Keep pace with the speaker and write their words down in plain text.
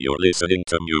You're listening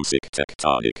to Music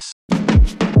Tectonics.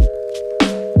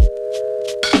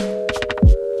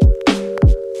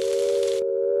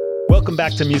 Welcome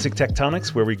back to Music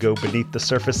Tectonics, where we go beneath the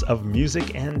surface of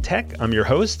music and tech. I'm your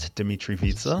host, Dimitri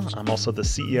Vietze. I'm also the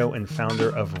CEO and founder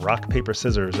of Rock Paper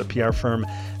Scissors, a PR firm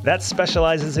that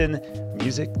specializes in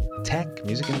music tech,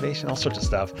 music innovation, all sorts of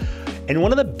stuff. And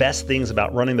one of the best things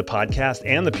about running the podcast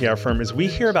and the PR firm is we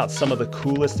hear about some of the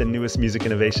coolest and newest music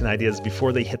innovation ideas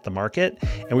before they hit the market.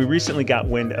 And we recently got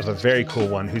wind of a very cool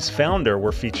one whose founder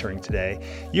we're featuring today.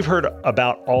 You've heard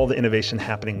about all the innovation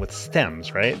happening with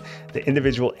stems, right? The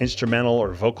individual instrumental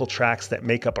or vocal tracks that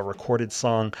make up a recorded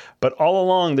song. But all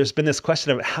along, there's been this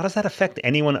question of how does that affect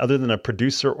anyone other than a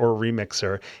producer or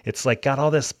remixer? It's like got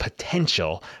all this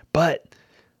potential, but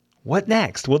what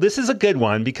next? Well, this is a good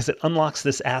one because it unlocks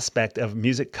this aspect of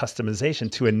music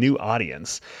customization to a new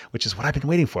audience, which is what I've been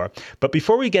waiting for. But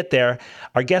before we get there,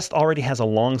 our guest already has a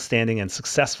long-standing and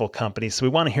successful company, so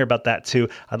we want to hear about that too.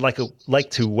 I'd like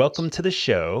to welcome to the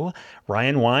show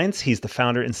Ryan Wines. He's the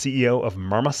founder and CEO of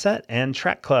Marmoset and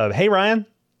Track Club. Hey, Ryan.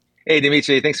 Hey,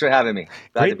 Dimitri, thanks for having me.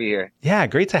 Glad Great to be here. Yeah,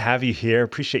 great to have you here.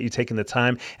 Appreciate you taking the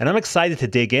time. And I'm excited to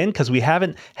dig in because we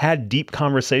haven't had deep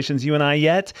conversations, you and I,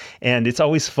 yet. And it's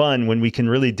always fun when we can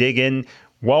really dig in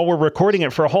while we're recording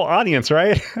it for a whole audience,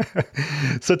 right?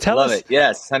 So Love it.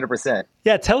 Yes, 100%.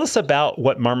 Yeah, tell us about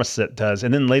what Marmoset does.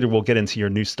 And then later we'll get into your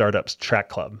new startups, Track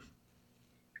Club.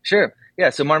 Sure. Yeah,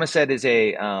 so Marmoset is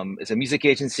a music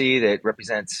agency that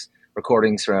represents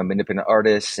recordings from independent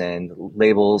artists and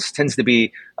labels. Tends to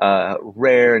be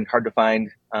rare and hard to find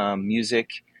music,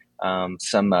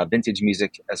 some vintage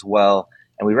music as well.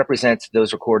 And we represent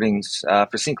those recordings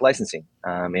for sync licensing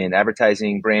in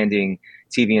advertising, branding,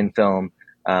 TV and film,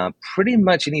 pretty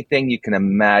much anything you can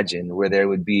imagine where there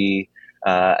would be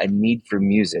a need for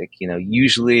music. You know,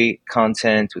 usually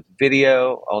content with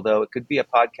video, although it could be a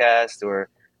podcast or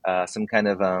some kind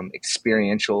of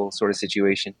experiential sort of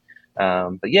situation.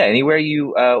 But yeah, anywhere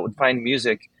you would find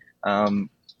music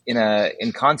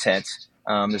in content,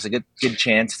 there's a good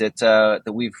chance that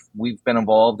we've been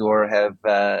involved or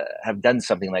have done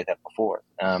something like that before.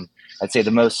 I'd say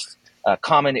the most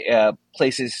common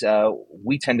places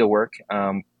we tend to work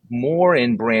more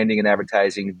in branding and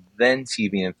advertising than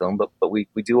TV and film, but we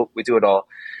do it all.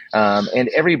 And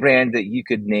every brand that you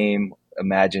could name,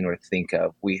 imagine, or think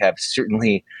of, we have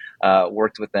certainly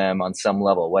worked with them on some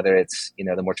level, whether it's, you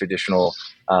know, the more traditional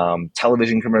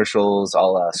television commercials,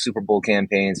 all Super Bowl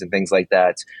campaigns and things like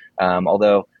that.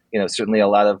 Although, you know, certainly a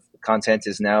lot of content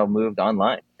is now moved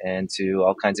online and to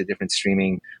all kinds of different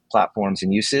streaming platforms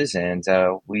and uses. And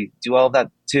we do all of that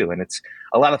too. And it's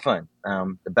a lot of fun.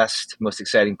 The best, most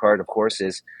exciting part, of course,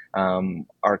 is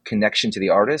our connection to the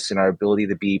artists and our ability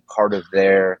to be part of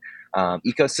their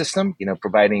ecosystem, you know,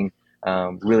 providing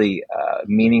really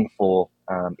meaningful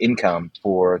income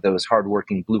for those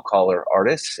hardworking blue-collar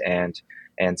artists and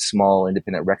small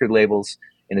independent record labels,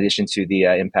 in addition to the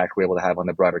impact we're able to have on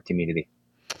the broader community.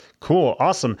 Cool,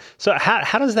 awesome. So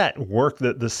how does that work?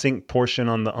 The sync portion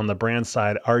on the brand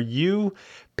side? Are you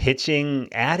pitching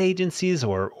ad agencies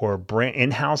or brand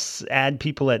in-house ad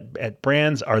people at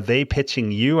brands? Are they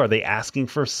pitching you? Are they asking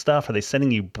for stuff? Are they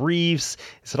sending you briefs?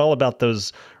 Is it all about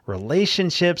those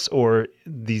relationships or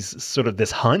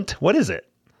this hunt? What is it?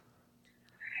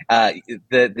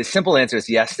 The simple answer is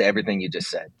yes to everything you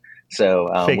just said. So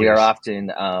we are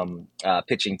often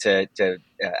pitching to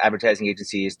advertising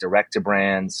agencies, direct to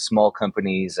brands, small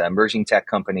companies, emerging tech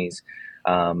companies.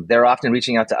 They're often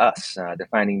reaching out to us,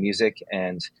 defining music,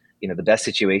 and you know the best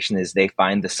situation is they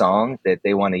find the song that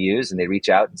they want to use and they reach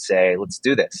out and say, "Let's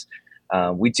do this."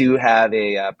 We do have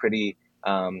a pretty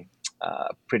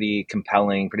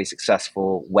compelling, pretty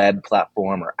successful web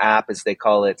platform or app, as they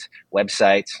call it,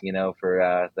 website, you know,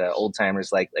 for the old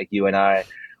timers like you and I,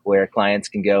 where clients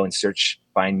can go and search,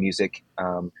 find music,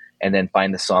 and then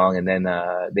find the song, and then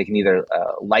they can either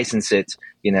license it,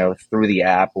 you know, through the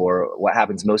app, or what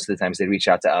happens most of the times they reach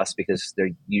out to us because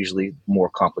they're usually more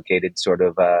complicated sort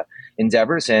of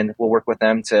endeavors, and we'll work with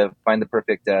them to find the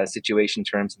perfect situation,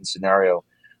 terms, and scenario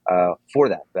for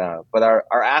that. But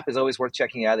our app is always worth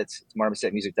checking out. It's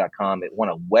marmosetmusic.com. It won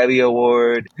a Webby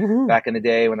Award back in the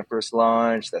day when it first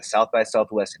launched, the South by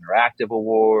Southwest Interactive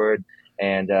Award,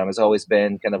 and has always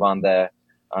been kind of on the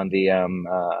I don't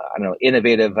know,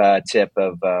 innovative tip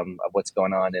of what's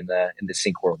going on in the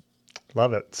sync world.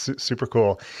 Love it. Super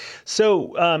cool.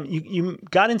 So you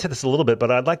got into this a little bit, but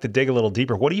I'd like to dig a little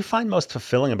deeper. What do you find most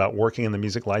fulfilling about working in the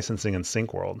music licensing and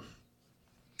sync world?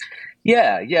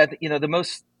 Yeah. You know, the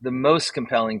most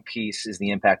compelling piece is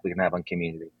the impact we can have on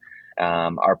community.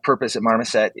 Our purpose at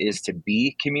Marmoset is to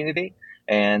be community.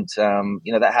 And,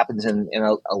 that happens in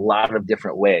a lot of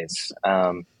different ways.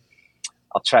 I'll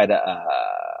try to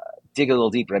dig a little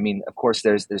deeper. I mean, of course,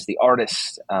 there's the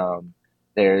artists,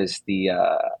 there's the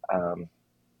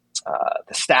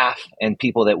staff and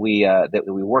people that we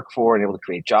work for and able to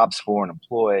create jobs for and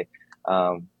employ.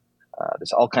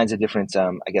 There's all kinds of different,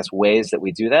 ways that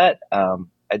we do that.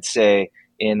 I'd say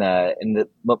in the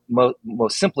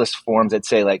most simplest forms, I'd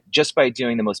say like just by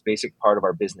doing the most basic part of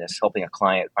our business, helping a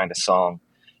client find a song,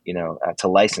 to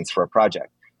license for a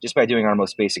project, just by doing our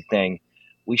most basic thing,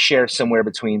 we share somewhere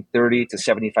between 30 to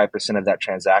 75% of that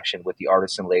transaction with the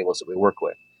artists and labels that we work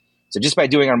with. So just by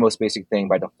doing our most basic thing,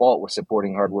 by default, we're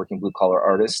supporting hardworking blue-collar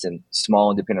artists and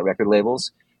small independent record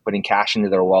labels, putting cash into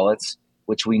their wallets,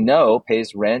 which we know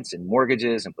pays rent and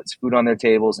mortgages and puts food on their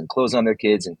tables and clothes on their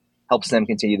kids and helps them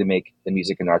continue to make the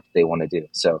music and art that they want to do.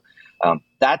 So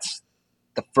that's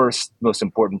the first most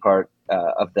important part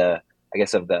of the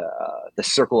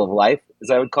circle of life, as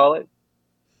I would call it.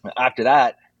 After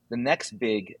that, the next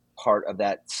big part of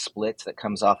that split that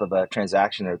comes off of a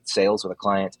transaction or sales with a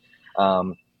client,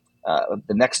 the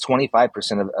next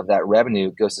 25% of that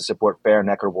revenue goes to support fair and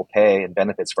equitable pay and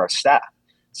benefits for our staff.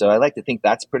 So I like to think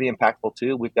that's pretty impactful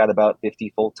too. We've got about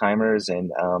 50 full-timers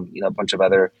and a bunch of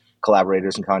other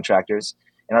collaborators and contractors.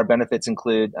 And our benefits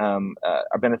include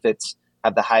our benefits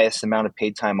have the highest amount of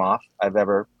paid time off I've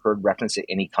ever heard referenced at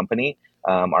any company.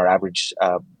 Our average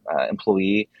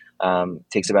employee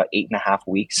takes about 8.5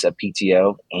 weeks of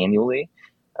PTO annually.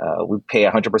 We pay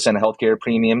 100% of healthcare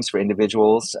premiums for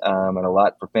individuals and a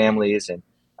lot for families. And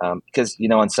because,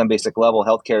 on some basic level,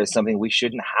 healthcare is something we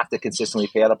shouldn't have to consistently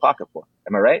pay out of pocket for.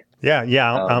 Am I right?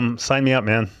 Yeah. Sign me up,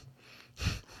 man.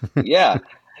 Yeah.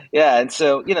 And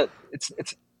so,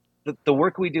 it's the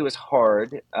work we do is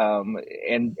hard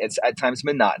and it's at times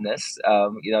monotonous.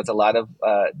 It's a lot of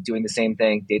doing the same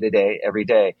thing day to day, every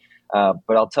day.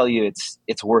 But I'll tell you,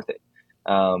 it's worth it.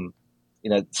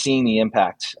 Seeing the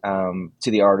impact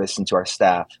to the artists and to our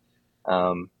staff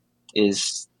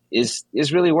is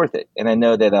really worth it. And I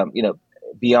know that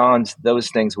beyond those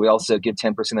things, we also give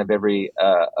 10% of every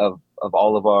of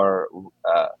all of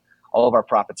our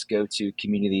profits go to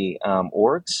community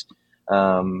orgs,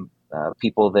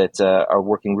 people that are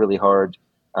working really hard,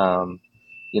 to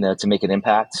make an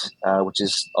impact, which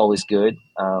is always good.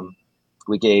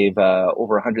 We gave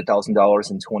over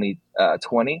 $100,000 in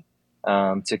 2020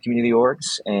 to community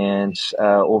orgs, and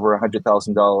over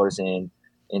 $100,000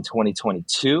 in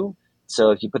 2022.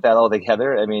 So if you put that all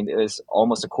together, I mean, it was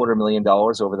almost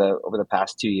 $250,000 over the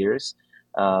past 2 years,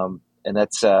 and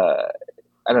that's I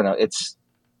don't know.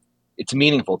 It's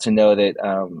meaningful to know that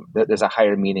that there's a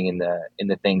higher meaning in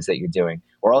the things that you're doing.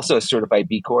 We're also a certified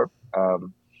B Corp,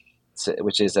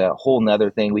 which is a whole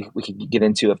nother thing we could get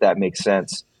into if that makes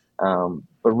sense.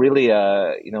 But really,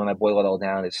 when I boil it all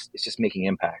down, it's just making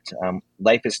impact.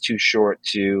 Life is too short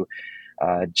to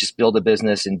just build a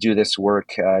business and do this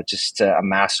work, just to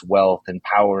amass wealth and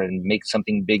power and make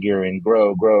something bigger and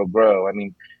grow. I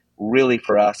mean, really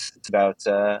for us, it's about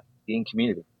being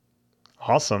community.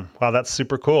 Awesome. Wow, that's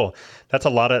super cool. That's a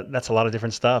lot of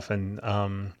different stuff. And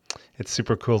it's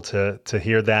super cool to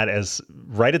hear that as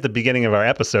right at the beginning of our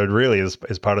episode, really, as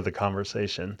part of the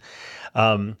conversation.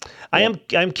 I'm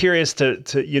curious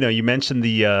to you mentioned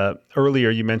earlier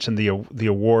you mentioned the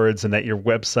awards, and that your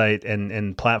website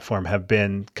and platform have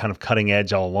been kind of cutting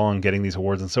edge all along, getting these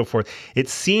awards and so forth. It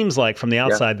seems like from the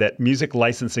outside that music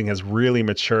licensing has really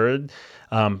matured,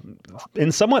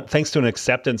 in somewhat thanks to an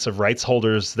acceptance of rights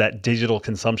holders that digital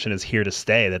consumption is here to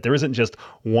stay, that there isn't just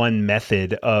one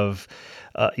method of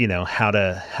how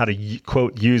to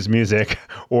quote use music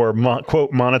or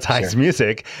quote monetize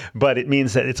music, but it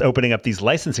means that it's opening up these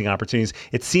licensing opportunities.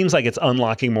 It seems like it's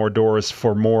unlocking more doors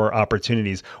for more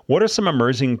opportunities. What are some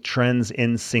emerging trends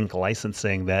in sync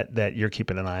licensing that you're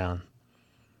keeping an eye on?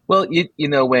 Well,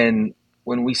 when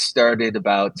we started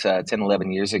about 10,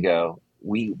 11 years ago,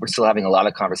 we were still having a lot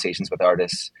of conversations with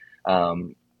artists,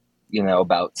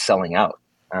 about selling out.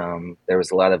 There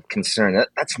was a lot of concern.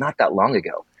 That's not that long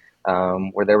ago.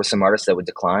 Where there were some artists that would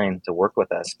decline to work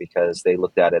with us because they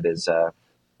looked at it as,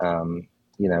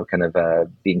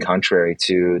 being contrary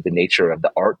to the nature of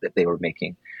the art that they were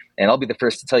making. And I'll be the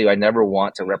first to tell you, I never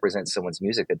want to represent someone's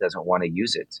music that doesn't want to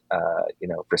use it,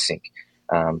 for sync.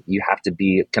 You have to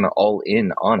be kind of all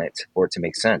in on it for it to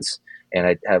make sense. And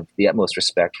I have the utmost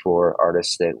respect for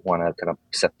artists that want to kind of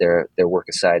set their work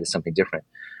aside as something different.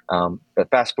 But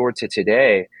fast forward to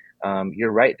today,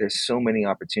 you're right. There's so many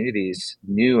opportunities,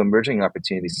 new emerging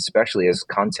opportunities, especially as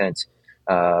content,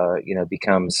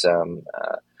 becomes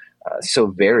so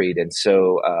varied and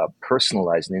so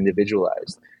personalized and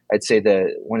individualized. I'd say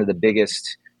that one of the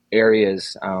biggest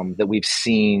areas that we've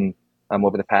seen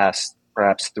over the past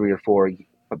perhaps 3 or 4,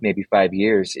 maybe 5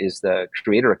 years is the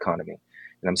creator economy.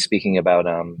 And I'm speaking about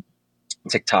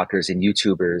TikTokers and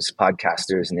YouTubers,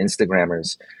 podcasters and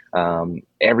Instagrammers,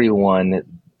 everyone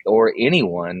or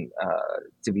anyone,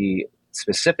 to be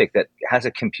specific, that has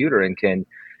a computer and can,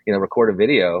 record a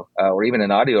video or even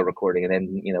an audio recording and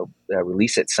then,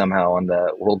 release it somehow on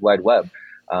the World Wide Web.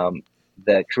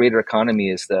 The creator economy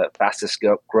is the fastest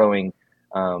growing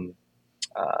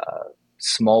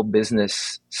small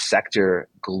business sector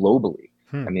globally.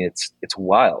 I mean, it's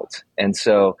wild. And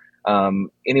so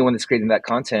anyone that's creating that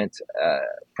content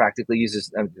practically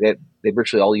uses, they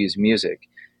virtually all use music.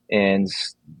 And,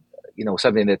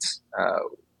 something that's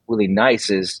really nice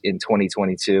is in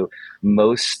 2022,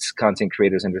 most content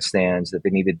creators understand that they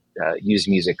need to use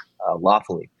music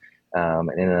lawfully and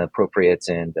in an appropriate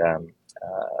and,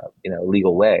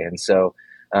 legal way. And so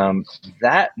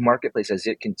that marketplace, as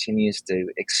it continues to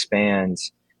expand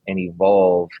and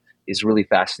evolve, is really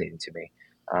fascinating to me.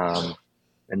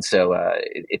 And so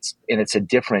it's a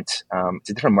different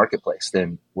marketplace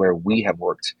than where we have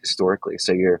worked historically.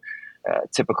 So your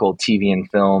typical TV and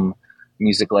film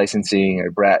music licensing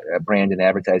or brand and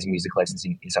advertising music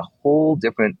licensing is a whole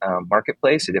different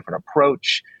marketplace, a different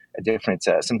approach, a different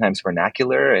sometimes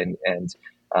vernacular and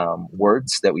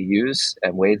words that we use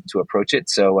and way to approach it.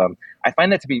 So I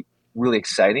find that to be really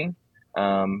exciting,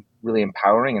 really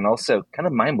empowering, and also kind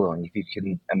of mind blowing if you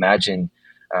can imagine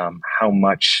how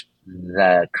much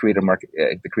the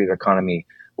creator economy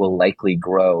will likely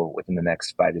grow within the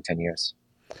next 5 to 10 years.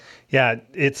 Yeah,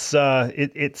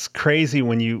 it's crazy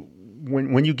when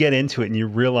you get into it and you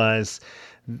realize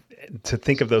to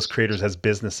think of those creators as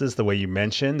businesses, the way you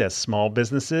mentioned, as small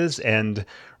businesses, and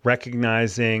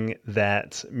recognizing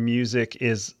that music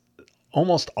is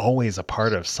almost always a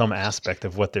part of some aspect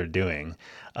of what they're doing.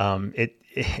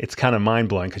 It's kind of mind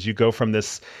blowing because you go from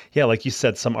this, like you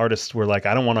said, some artists were like,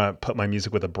 I don't want to put my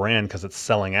music with a brand because it's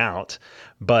selling out.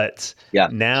 But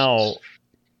now,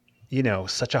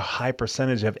 such a high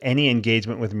percentage of any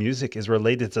engagement with music is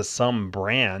related to some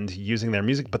brand using their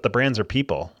music, but the brands are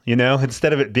people,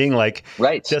 instead of it being like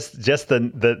just the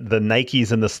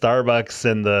Nikes and the Starbucks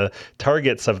and the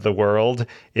Targets of the world.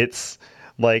 It's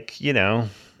like,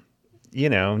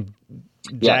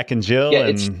 Jack and Jill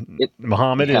and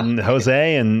Muhammad and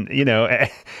Jose and,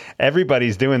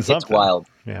 everybody's doing something. It's wild.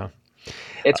 Yeah.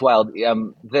 It's wild.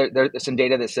 There's some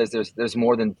data that says there's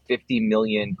more than 50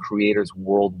 million creators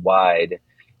worldwide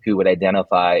who would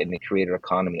identify in the creator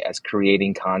economy as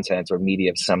creating content or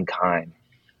media of some kind.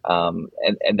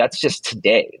 And that's just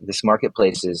today. This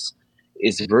marketplace is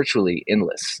virtually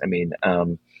endless. I mean,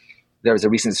 there was a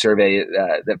recent survey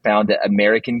that found that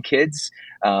American kids,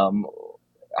 a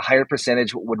higher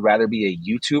percentage would rather be a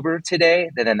YouTuber today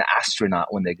than an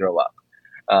astronaut when they grow up,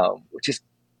 which is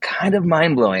kind of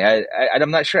mind blowing. I'm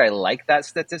not sure I like that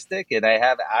statistic, and I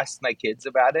have asked my kids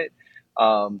about it.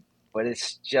 But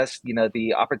it's just,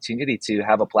 the opportunity to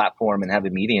have a platform and have a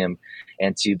medium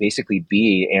and to basically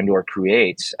be and or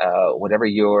create whatever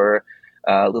your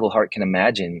little heart can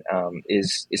imagine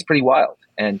is pretty wild.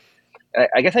 And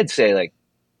I guess I'd say, like,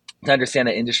 to understand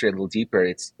the industry a little deeper,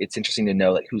 it's interesting to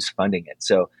know, like, who's funding it.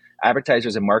 So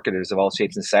advertisers and marketers of all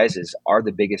shapes and sizes are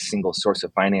the biggest single source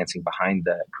of financing behind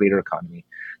the creator economy.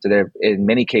 So they're, in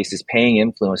many cases, paying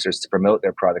influencers to promote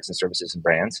their products and services and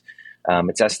brands.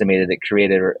 It's estimated that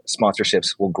creator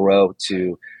sponsorships will grow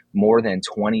to more than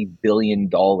 $20 billion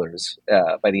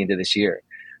by the end of this year,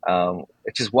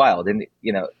 which is wild. And,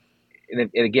 and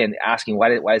again, asking why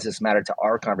does this matter to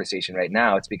our conversation right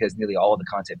now? It's because nearly all of the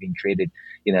content being created,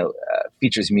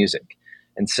 features music.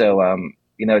 And so,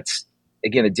 it's,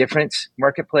 again, a different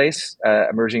marketplace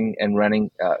emerging and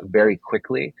running very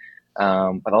quickly,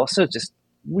 but also just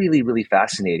really, really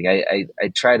fascinating. I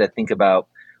try to think about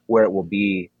where it will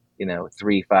be,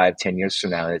 3, 5, 10 years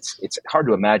from now. It's hard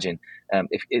to imagine.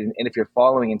 If you're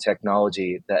following in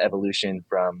technology, the evolution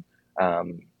from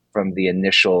the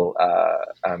initial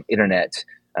internet,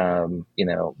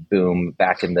 boom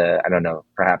back in the, I don't know,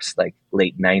 perhaps like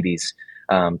late 90s,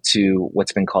 to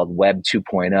what's been called Web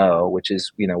 2.0, which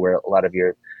is, where a lot of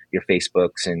your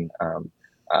Facebooks and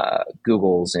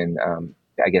Googles and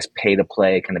I guess pay to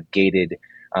play kind of gated,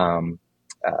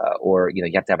 or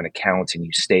you have to have an account and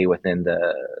you stay within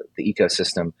the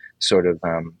ecosystem sort of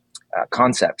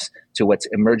concepts, to what's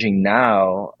emerging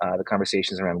now, the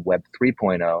conversations around Web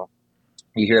 3.0.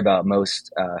 You hear about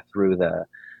most through the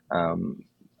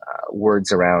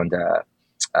words around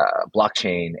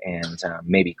blockchain and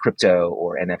maybe crypto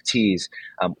or NFTs,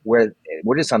 where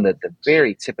we're just on the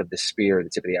very tip of the spear, the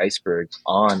tip of the iceberg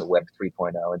on Web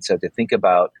 3.0. And so to think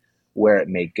about where it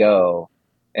may go.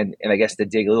 And I guess to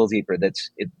dig a little deeper,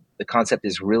 the concept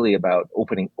is really about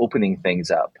opening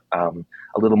things up,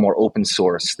 a little more open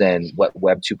source than what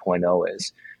Web 2.0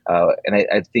 is. And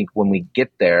I think when we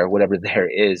get there, whatever there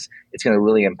is, it's going to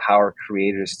really empower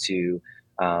creators to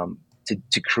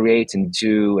create and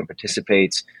do and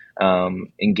participate,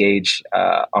 engage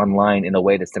online in a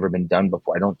way that's never been done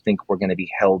before. I don't think we're going to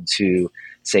be held to,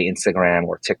 say, Instagram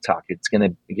or TikTok. It's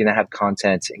going to have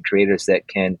content and creators that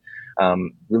can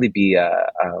really be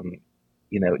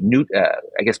new,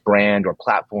 I guess, brand or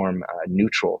platform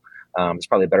neutral. It's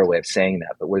probably a better way of saying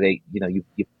that, but where they,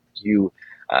 you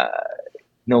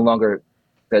no longer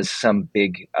does some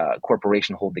big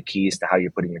corporation hold the keys to how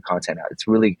you're putting your content out. It's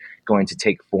really going to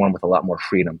take form with a lot more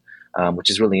freedom, which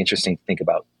is really interesting to think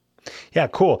about. Yeah,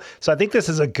 cool. So I think this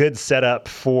is a good setup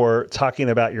for talking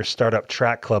about your Startup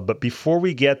Track Club. But before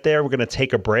we get there, we're going to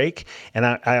take a break. And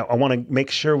I want to make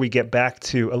sure we get back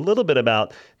to a little bit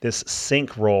about this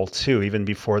sync role too, even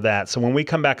before that. So when we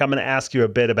come back, I'm going to ask you a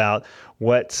bit about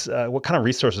what kind of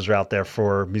resources are out there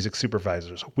for music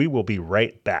supervisors. We will be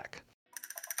right back.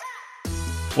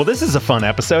 Well, this is a fun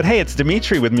episode. Hey, it's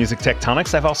Dimitri with Music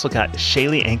Tectonics. I've also got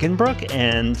Shaylee Ankenbrook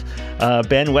and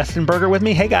Ben Westenberger with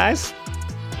me. Hey, guys.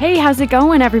 Hey, how's it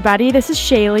going, everybody? This is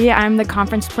Shaylee. I'm the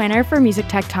conference planner for Music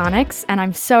Tectonics, and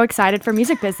I'm so excited for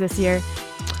Music Biz this year.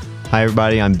 Hi,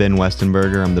 everybody. I'm Ben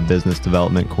Westenberger. I'm the business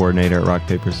development coordinator at Rock,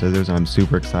 Paper, Scissors. I'm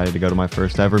super excited to go to my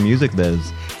first ever Music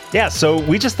Biz. Yeah, so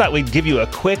we just thought we'd give you a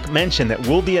quick mention that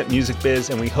we'll be at Music Biz,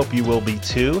 and we hope you will be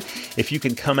too. If you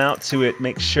can come out to it,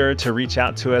 make sure to reach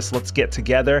out to us. Let's get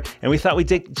together. And we thought we'd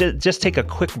just take a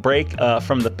quick break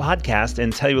from the podcast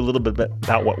and tell you a little bit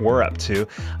about what we're up to.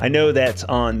 I know that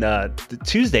on the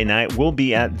Tuesday night, we'll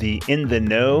be at the In the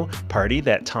Know party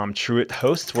that Tom Truitt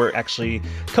hosts. We're actually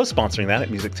co-sponsoring that at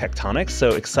Music Tectonics,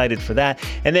 so excited for that.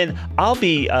 And then I'll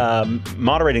be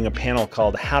moderating a panel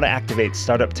called How to Activate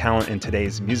Startup Talent in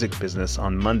Today's Music Business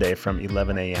on Monday from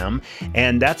 11 a.m.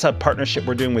 And that's a partnership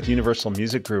we're doing with Universal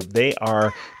Music Group. They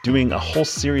are doing a whole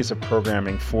series of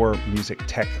programming for music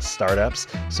tech startups.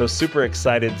 So super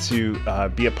excited to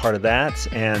be a part of that,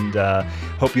 and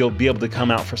hope you'll be able to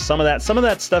come out for some of that. Some of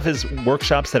that stuff is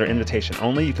workshops that are invitation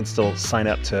only. You can still sign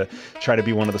up to try to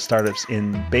be one of the startups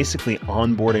in basically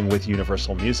onboarding with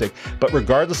Universal Music. But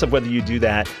regardless of whether you do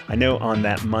that, I know on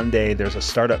that Monday there's a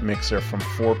startup mixer from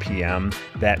 4 p.m.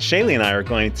 that Shaylee and I are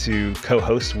going to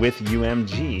co-host with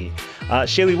UMG.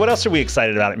 Shaylee, what else are we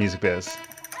excited about at Music Biz?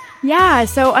 Yeah,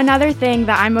 so another thing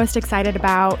that I'm most excited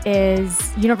about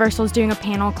is Universal's doing a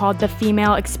panel called The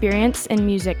Female Experience in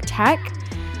Music Tech.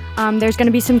 There's going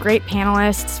to be some great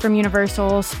panelists from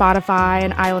Universal, Spotify,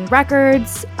 and Island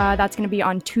Records. That's going to be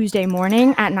on Tuesday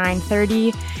morning at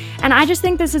 9:30. And I just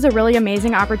think this is a really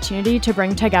amazing opportunity to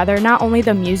bring together not only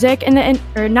the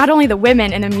not only the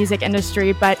women in the music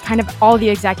industry, but kind of all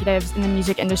the executives in the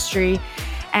music industry,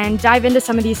 and dive into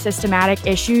some of these systematic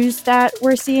issues that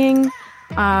we're seeing.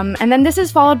 And then this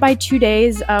is followed by 2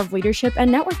 days of leadership and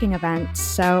networking events.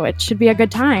 So it should be a good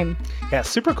time. Yeah,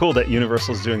 super cool that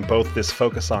Universal's doing both this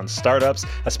focus on startups,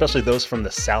 especially those from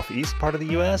the southeast part of the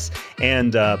U.S.,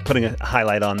 and putting a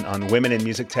highlight on women in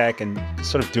music tech, and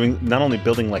sort of doing not only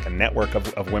building like a network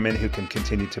of women who can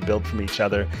continue to build from each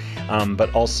other,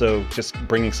 but also just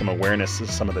bringing some awareness to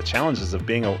some of the challenges of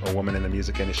being a woman in the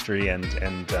music industry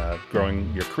and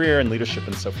growing your career and leadership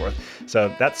and so forth.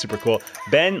 So that's super cool.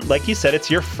 Ben, like you said, it's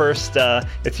your first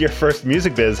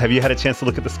Music Biz. Have you had a chance to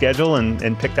look at the schedule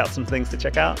and picked out some things to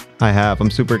check out? I have.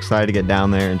 I'm super excited to get down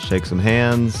there and shake some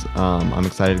hands. I'm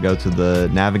excited to go to the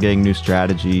Navigating New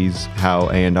Strategies, how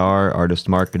A&R, artist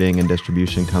marketing, and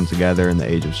distribution come together in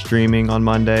the age of streaming on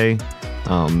Monday.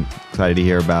 Excited to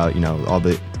hear about, all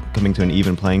the coming to an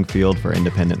even playing field for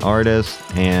independent artists.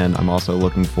 And I'm also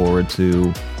looking forward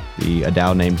to the A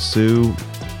DAO Named Sue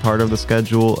part of the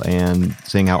schedule and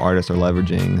seeing how artists are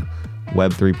leveraging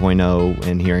Web 3.0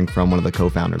 and hearing from one of the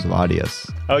co-founders of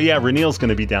Audius. Oh yeah, Renil's going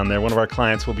to be down there. One of our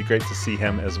clients. Will be great to see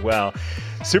him as well.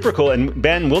 Super cool. And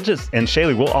Ben, and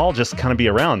Shaylee, we'll all just kind of be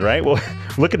around, right? We're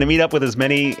looking to meet up with as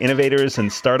many innovators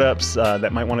and startups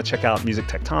that might want to check out Music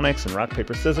Tectonics and Rock,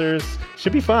 Paper, Scissors.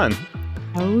 Should be fun.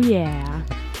 Oh yeah.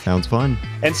 Sounds fun.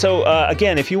 And so,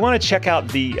 again, if you want to check out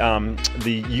the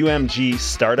UMG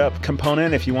startup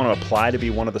component, if you want to apply to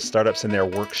be one of the startups in their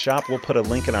workshop, we'll put a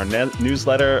link in our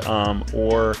newsletter,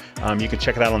 or you can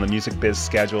check it out on the Music Biz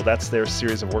schedule. That's their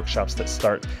series of workshops that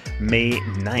start May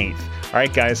 9th. All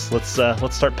right, guys, let's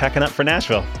start packing up for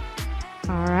Nashville.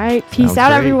 All right. Peace Sounds out,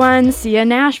 great. everyone. See you in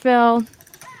Nashville.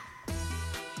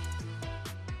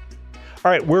 All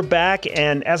right, we're back.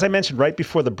 And as I mentioned right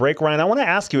before the break, Ryan, I want to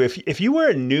ask you, if you were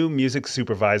a new music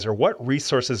supervisor, what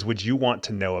resources would you want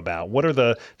to know about? What are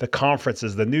the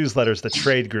conferences, the newsletters, the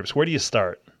trade groups? Where do you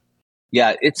start?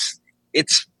 Yeah, it's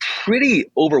pretty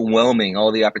overwhelming,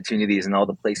 all the opportunities and all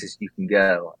the places you can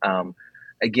go.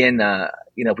 Again,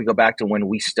 if we go back to when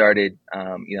we started,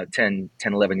 10,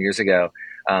 11 years ago,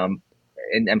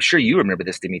 and I'm sure you remember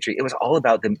this, Dimitri, it was all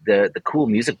about the cool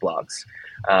music blogs.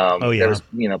 There was,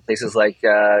 places like,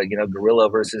 Gorilla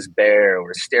versus Bear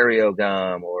or Stereo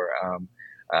Gum or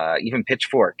even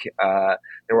Pitchfork.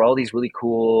 There were all these really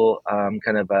cool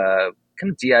kind of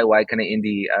DIY, kind of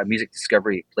indie music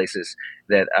discovery places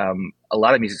that a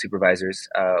lot of music supervisors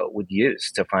would use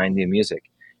to find new music.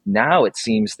 Now it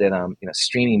seems that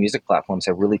streaming music platforms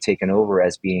have really taken over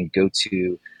as being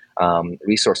go-to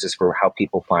resources for how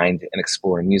people find and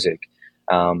explore music.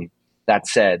 That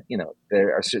said,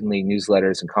 there are certainly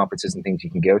newsletters and conferences and things you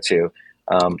can go to.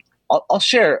 I'll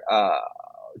share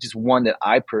just one that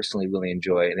I personally really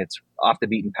enjoy, and it's off the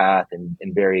beaten path and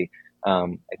very, I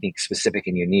think, specific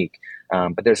and unique.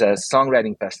 But there's a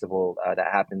songwriting festival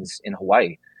that happens in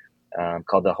Hawaii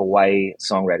called the Hawaii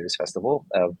Songwriters Festival,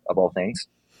 of all things.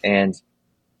 And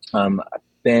I've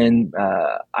been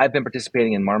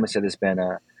participating, and Marmoset has been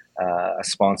a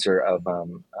sponsor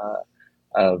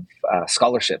of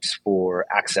scholarships for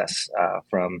access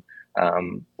for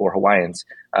Hawaiians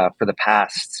for the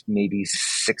past maybe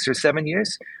 6 or 7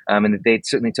 years. And they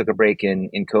certainly took a break in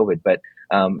COVID, but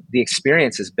the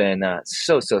experience has been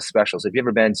so special. So if you've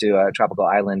ever been to a tropical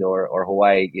island or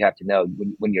Hawaii, you have to know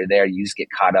when you're there, you just get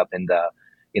caught up in the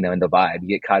vibe. You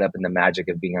get caught up in the magic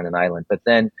of being on an island. But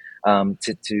then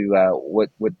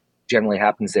what generally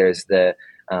happens there is the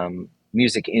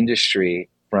music industry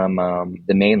from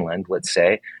the mainland, let's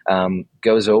say,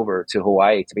 goes over to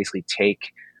Hawaii to basically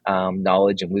take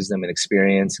knowledge and wisdom and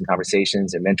experience and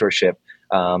conversations and mentorship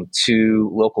to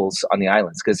locals on the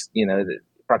islands. Because,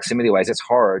 proximity-wise, it's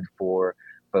hard for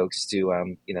folks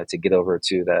to get over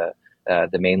to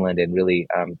the mainland and really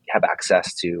have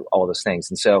access to all of those things.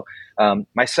 And so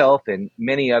myself and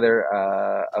many other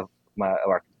of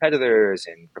our competitors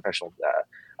and professional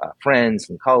friends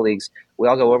and colleagues, we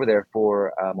all go over there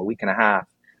for a week and a half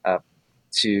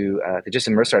to just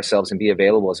immerse ourselves and be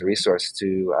available as a resource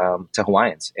to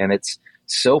Hawaiians. And it's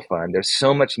so fun. There's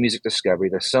so much music discovery.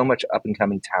 There's so much up and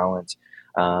coming talent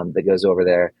that goes over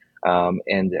there.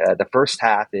 And the first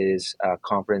half is a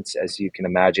conference, as you can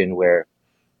imagine, where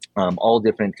all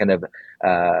different kind of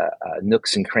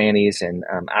nooks and crannies and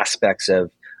aspects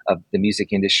of the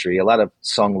music industry. A lot of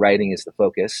songwriting is the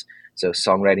focus. So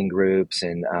songwriting groups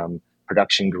and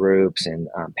production groups and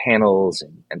panels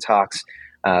and talks.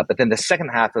 But then the second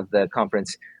half of the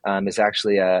conference is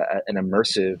actually an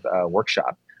immersive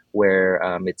workshop where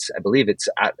I believe it's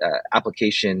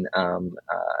application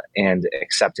and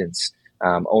acceptance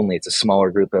only. It's a smaller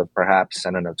group of perhaps,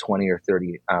 20 or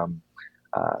 30,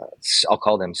 I'll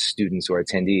call them students or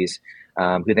attendees,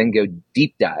 who then go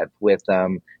deep dive with,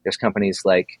 there's companies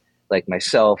like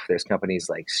myself, there's companies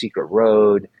like Secret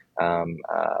Road,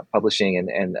 Publishing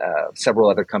and several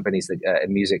other companies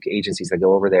and music agencies that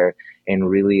go over there and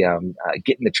really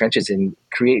get in the trenches and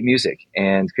create music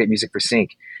for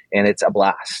sync. And it's a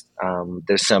blast.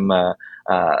 There's some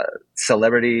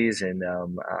celebrities and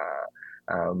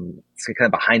kind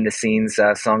of behind the scenes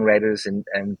songwriters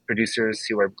and producers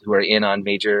who are in on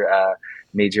major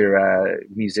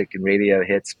music and radio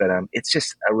hits. But it's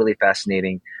just a really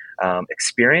fascinating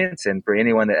experience, and for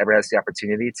anyone that ever has the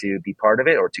opportunity to be part of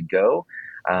it or to go,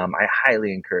 I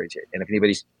highly encourage it. And if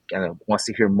anybody wants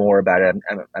to hear more about it,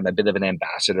 I'm a bit of an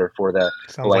ambassador for the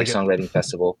Hawaii Songwriting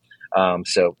Festival.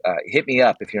 So hit me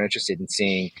up if you're interested in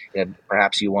seeing.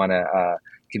 Perhaps you want to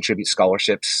contribute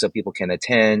scholarships so people can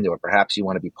attend, or perhaps you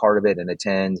want to be part of it and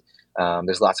attend.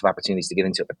 There's lots of opportunities to get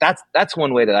into it, but that's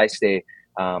one way that I stay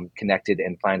connected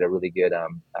and find a really good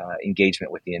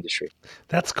engagement with the industry.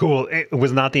 That's cool. It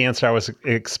was not the answer I was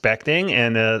expecting,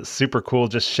 and super cool.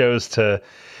 Just goes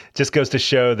to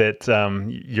show that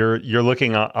you're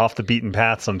looking off the beaten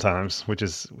path sometimes, which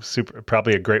is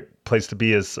probably a great place to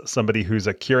be as somebody who's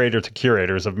a curator to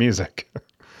curators of music.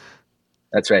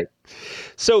 That's right.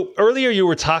 So earlier you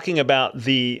were talking about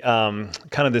the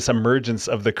kind of this emergence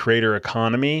of the creator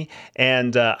economy.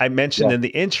 And I mentioned in the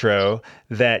intro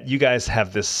that you guys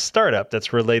have this startup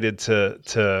that's related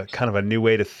to kind of a new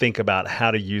way to think about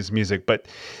how to use music. But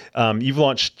you've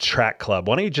launched Track Club.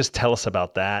 Why don't you just tell us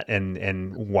about that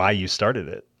and why you started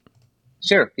it?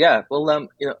 Sure. Yeah. Well,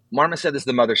 Marmoset is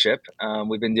the mothership.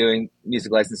 We've been doing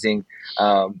music licensing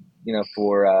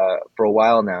for a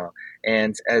while now.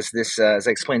 And as I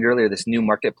explained earlier, this new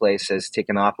marketplace has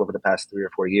taken off over the past 3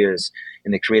 or 4 years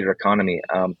in the creator economy.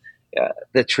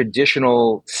 The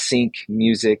traditional sync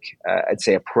music, I'd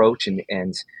say, approach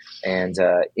and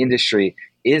industry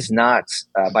is not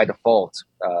by default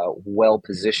well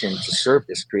positioned to serve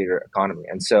this creator economy.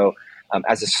 And so,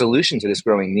 as a solution to this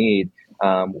growing need,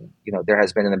 there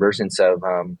has been an emergence of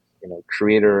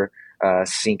creator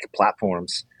sync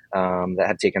platforms that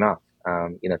have taken off.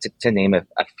 To name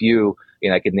a few,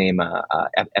 I could name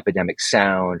Epidemic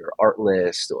Sound or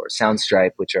Artlist or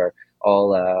Soundstripe, which are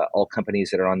all companies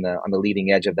that are on the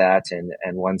leading edge of that,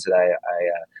 and ones that I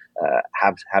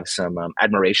have some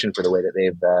admiration for the way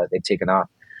that they've taken off.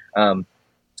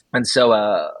 And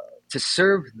so to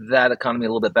serve that economy a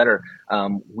little bit better,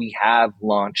 we have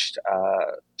launched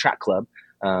Track Club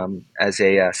as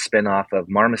a spin-off of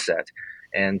Marmoset.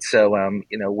 And so,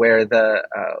 where the,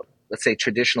 let's say,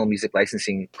 traditional music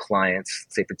licensing clients,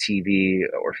 say for TV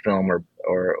or film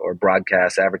or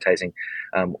broadcast advertising,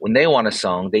 when they want a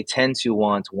song, they tend to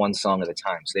want one song at a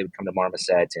time. So they would come to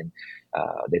Marmoset and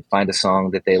they'd find a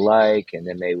song that they like, and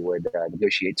then they would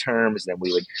negotiate terms. And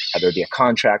then there'd be a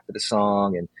contract for the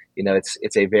song. And,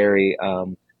 it's a very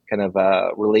kind of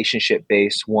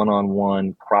relationship-based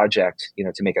one-on-one project,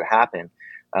 to make it happen.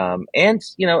 And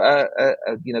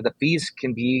the fees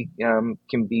can be they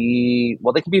can be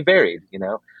varied.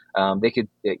 They could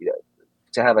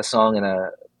to have a song in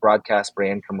a broadcast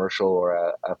brand commercial or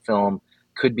a film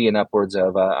could be in upwards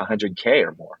of $100K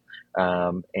or more.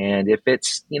 And if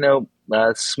it's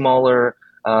smaller,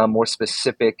 more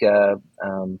specific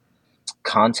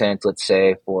content, let's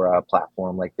say for a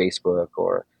platform like Facebook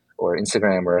or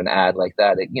Instagram or an ad like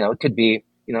that, it could be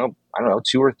I don't know,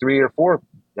 $2,000 or $3,000 or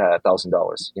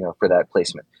 $4,000 for that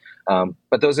placement.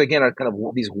 But those again are kind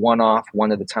of these one-off,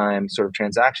 one at a time sort of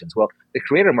transactions. Well, the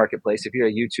creator marketplace, if you're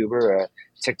a YouTuber, a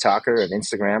TikToker, an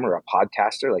Instagrammer, or a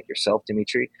podcaster like yourself,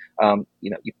 Dimitri,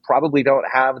 you probably don't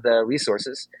have the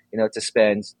resources, to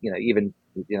spend, even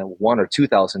 $1,000 or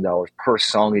 $2,000 per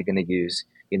song you're going to use,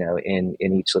 in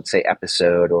each, let's say,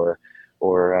 episode or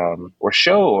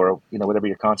show or whatever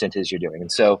your content is you're doing.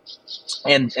 And so,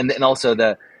 and also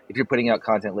if you're putting out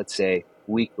content, let's say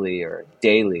weekly or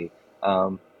daily,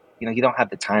 you don't have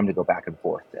the time to go back and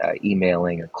forth,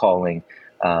 emailing or calling,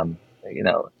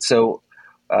 So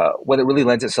what it really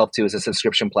lends itself to is a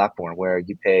subscription platform where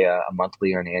you pay a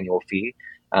monthly or an annual fee,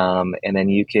 and then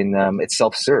you can it's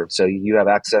self-serve. So you have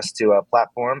access to a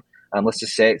platform. Let's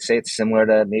just say it's similar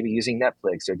to maybe using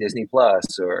Netflix or Disney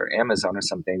Plus or Amazon or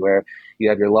something, where you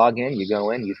have your login, you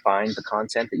go in, you find the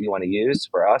content that you want to use.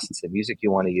 For us, it's the music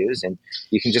you want to use, and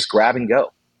you can just grab and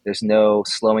go. There's no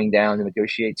slowing down to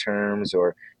negotiate terms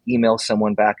or email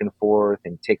someone back and forth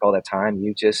and take all that time.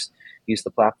 You just use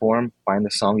the platform, find the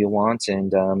song you want,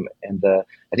 and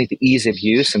I think the ease of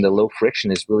use and the low friction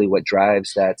is really what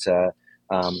drives that.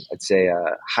 I'd say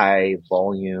high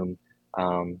volume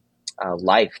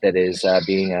life that is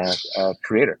being a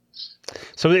creator.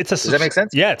 So does that make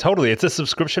sense? Yeah, totally. It's a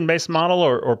subscription-based model,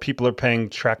 or people are paying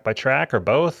track by track, or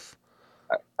both.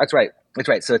 That's right.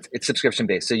 So it's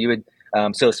subscription-based. So you would.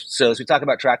 So as we talk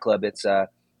about Track Club, it's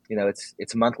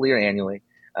it's monthly or annually,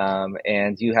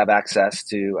 and you have access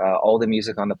to all the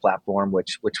music on the platform,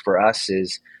 which for us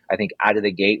is, I think, out of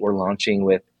the gate we're launching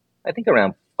with, I think,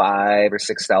 around 5,000 or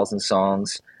 6,000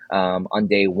 songs on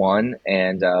day one,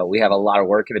 and we have a lot of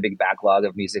work and a big backlog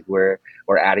of music we're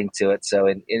adding to it. So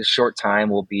in a short time,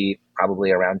 we'll be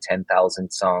probably around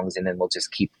 10,000 songs, and then we'll just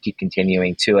keep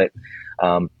continuing to it.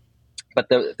 But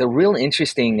the real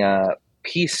interesting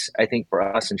piece, I think, for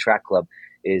us in Track Club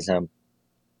is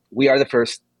we are the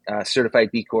first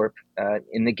certified B Corp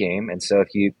in the game, and so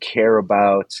if you care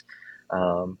about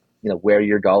where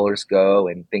your dollars go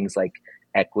and things like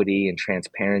equity and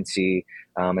transparency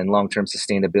and long-term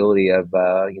sustainability of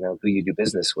who you do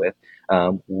business with,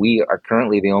 we are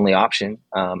currently the only option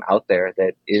out there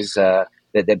that is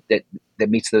that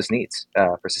meets those needs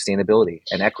for sustainability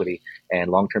and equity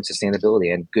and long-term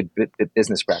sustainability and good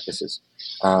business practices.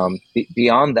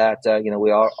 Beyond that,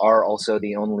 we are also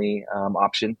the only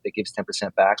option that gives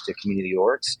 10% back to community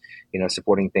orgs,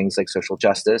 supporting things like social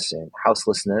justice and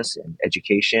houselessness and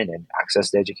education and access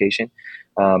to education.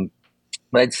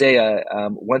 But I'd say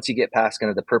once you get past kind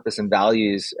of the purpose and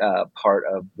values part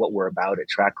of what we're about at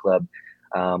Track Club,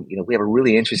 we have a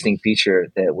really interesting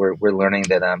feature that we're learning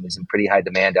that is in pretty high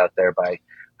demand out there by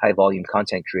high volume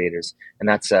content creators. And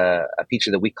that's a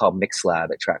feature that we call Mix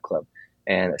Lab at Track Club.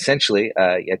 And essentially,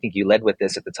 I think you led with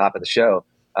this at the top of the show,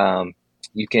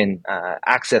 you can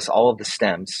access all of the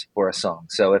stems for a song.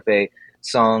 So if a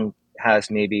song has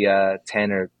maybe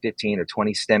 10 or 15 or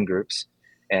 20 STEM groups.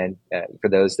 And for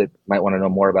those that might want to know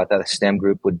more about that, a STEM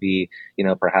group would be,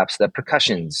 perhaps the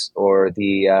percussions or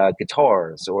the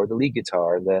guitars or the lead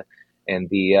guitar, and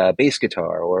the bass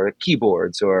guitar or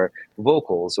keyboards or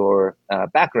vocals or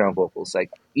background vocals. Like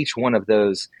each one of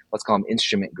those, let's call them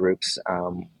instrument groups,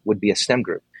 would be a STEM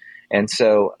group. And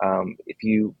so if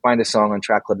you find a song on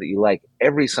Track Club that you like,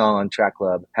 every song on Track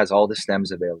Club has all the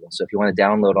stems available. So if you want to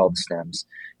download all the stems,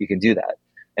 you can do that.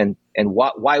 And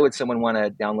why would someone want to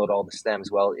download all the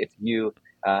stems? Well, if you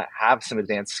have some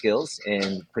advanced skills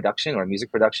in production or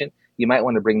music production, you might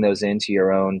want to bring those into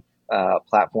your own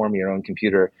platform, your own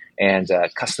computer, and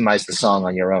customize the song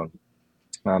on your own.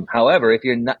 However, if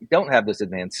you don't have those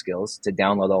advanced skills to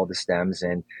download all the stems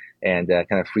and kind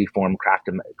of freeform craft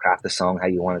the song how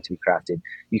you want it to be crafted,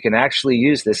 you can actually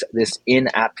use this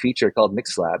in-app feature called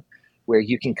MixLab, where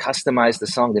you can customize the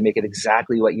song to make it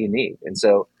exactly what you need. And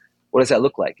so, what does that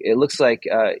look like? It looks like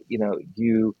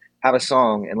you have a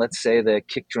song, and let's say the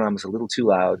kick drum is a little too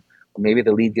loud, or maybe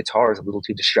the lead guitar is a little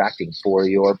too distracting for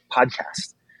your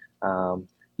podcast.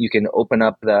 You can open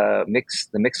up the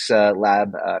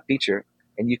MixLab feature,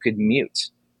 and you could mute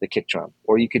the kick drum,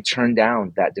 or you could turn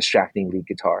down that distracting lead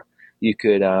guitar. You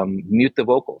could mute the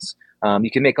vocals.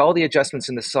 You can make all the adjustments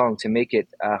in the song to make it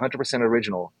 100%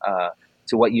 original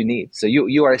to what you need. So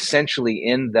you are essentially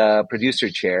in the producer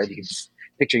chair. You can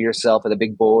picture yourself at a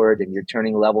big board, and you're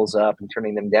turning levels up and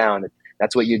turning them down.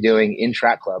 That's what you're doing in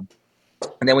Track Club.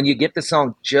 And then when you get the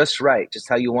song just right, just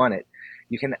how you want it,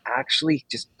 you can actually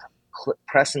just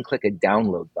press and click a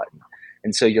download button.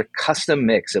 And so your custom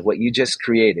mix of what you just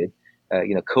created,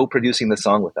 co-producing the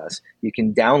song with us, you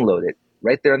can download it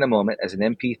right there in the moment as an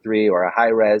MP3 or a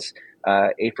high-res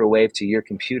A4 wave to your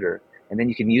computer. And then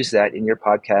you can use that in your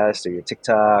podcast or your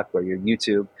TikTok or your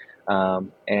YouTube.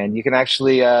 And you can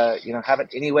actually, have it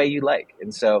any way you like.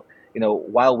 And so,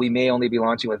 while we may only be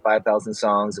launching with 5,000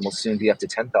 songs and we'll soon be up to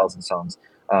 10,000 songs,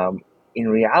 in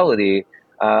reality,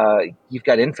 you've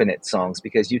got infinite songs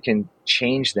because you can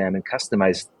change them and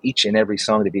customize each and every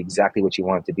song to be exactly what you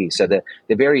want it to be. So the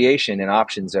variation and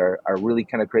options are really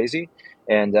kind of crazy.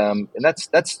 And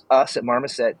that's us at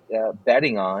Marmoset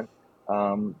betting on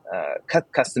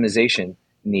customization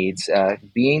needs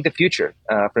being the future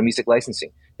for music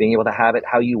licensing. Being able to have it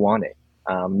how you want it,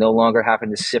 no longer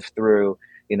having to sift through,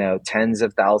 tens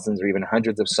of thousands or even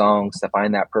hundreds of songs to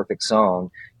find that perfect song.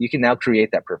 You can now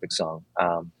create that perfect song,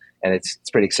 and it's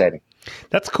pretty exciting.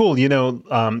 That's cool.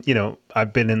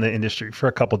 I've been in the industry for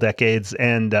a couple decades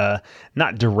and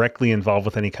not directly involved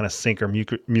with any kind of sync or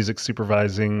music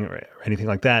supervising or anything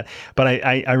like that. But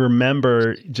I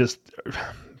remember just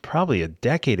probably a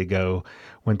decade ago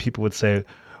when people would say,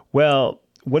 well,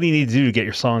 what do you need to do to get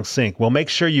your song synced? Well, make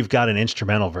sure you've got an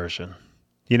instrumental version,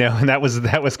 and that was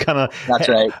kind of, that's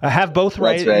right. Have both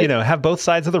right. Have both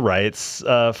sides of the rights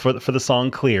for the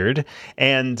song cleared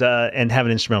and have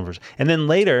an instrumental version. And then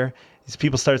later, these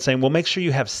people started saying, well, make sure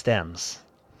you have stems.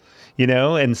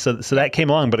 And so that came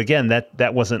along. But again,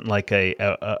 that wasn't like a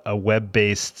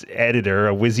web-based editor,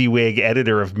 a WYSIWYG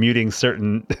editor of muting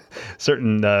certain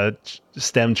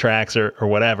stem tracks or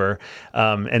whatever.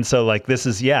 And so like this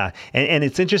is, and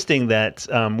it's interesting that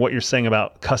what you're saying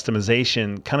about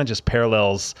customization kind of just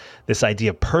parallels this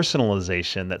idea of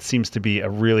personalization that seems to be a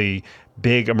really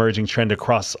big emerging trend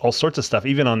across all sorts of stuff.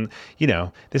 Even on,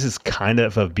 this is kind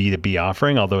of a B2B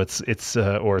offering, although it's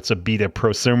or it's a B2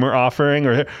 prosumer offering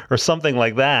or something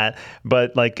like that.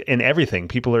 But like in everything,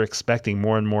 people are expecting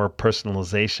more and more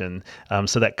personalization.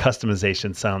 So that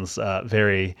customization sounds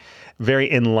very,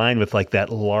 very in line with like that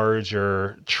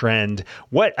larger trend.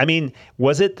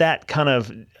 Was it that kind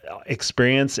of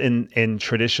experience in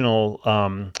traditional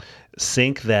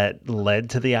sync that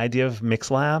led to the idea of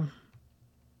MixLab?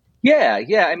 Yeah.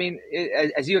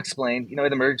 As you explained,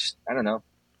 it emerged,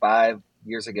 5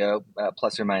 years ago,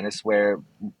 plus or minus, where,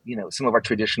 some of our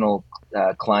traditional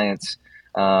clients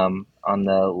for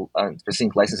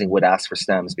sync licensing would ask for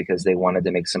stems because they wanted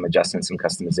to make some adjustments, some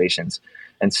customizations.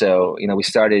 And so, we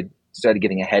started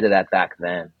getting ahead of that back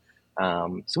then.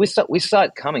 So we saw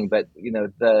it coming, but,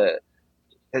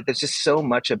 there's just so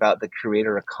much about the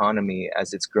creator economy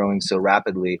as it's growing so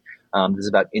rapidly. This is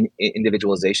about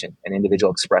individualization and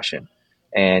individual expression,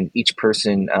 and each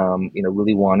person,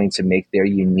 really wanting to make their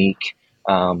unique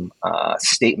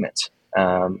statement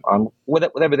on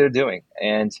whatever they're doing.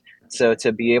 And so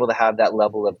to be able to have that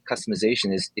level of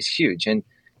customization is huge. And,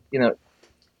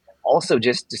 also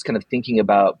just kind of thinking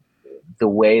about the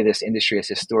way this industry has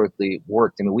historically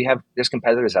worked. There's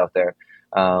competitors out there.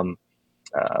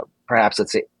 Perhaps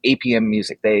let's say APM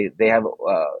Music. They have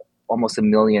almost 1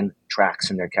 million tracks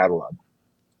in their catalog.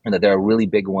 And that they're a really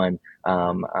big one.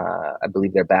 I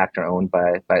believe they're backed or owned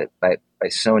by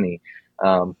Sony.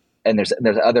 And there's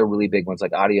other really big ones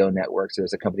like Audio Networks.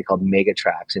 There's a company called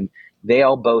Megatrax, and they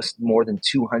all boast more than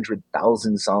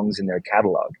 200,000 songs in their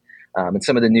catalog. And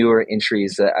some of the newer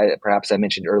entries that perhaps I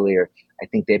mentioned earlier, I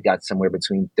think they've got somewhere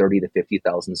between 30 to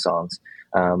 50,000 songs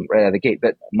right out of the gate.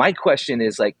 But my question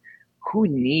is, like, who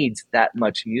needs that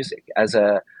much music? As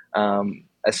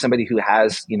somebody who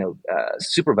has,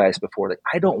 supervised before, like,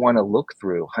 I don't want to look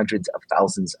through hundreds of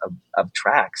thousands of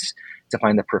tracks to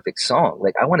find the perfect song.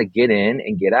 Like, I want to get in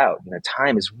and get out.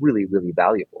 Time is really, really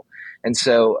valuable. And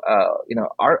so,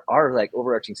 our like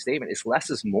overarching statement is less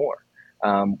is more.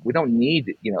 We don't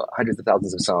need, hundreds of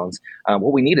thousands of songs.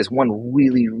 What we need is one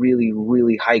really, really,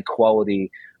 really high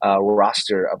quality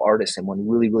roster of artists and one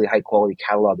really, really high quality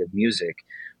catalog of music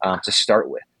to start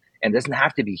with. And it doesn't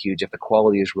have to be huge if the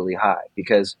quality is really high,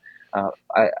 because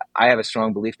I have a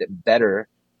strong belief that better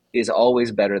is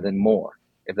always better than more,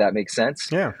 if that makes sense.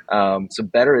 Yeah. So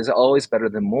better is always better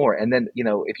than more. And then,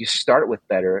 if you start with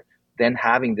better, then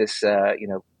having this,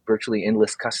 virtually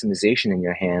endless customization in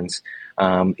your hands,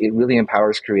 it really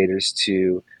empowers creators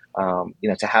to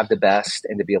have the best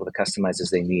and to be able to customize as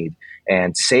they need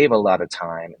and save a lot of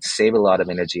time, save a lot of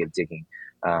energy of digging.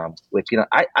 Which,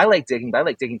 I like digging, but I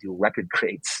like digging through record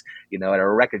crates, at a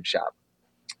record shop.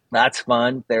 That's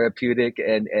fun, therapeutic,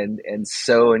 and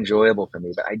so enjoyable for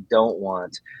me. But I don't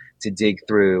want to dig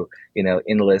through,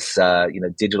 endless,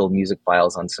 digital music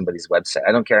files on somebody's website.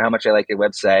 I don't care how much I like your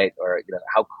website or,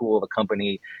 how cool of a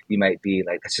company you might be.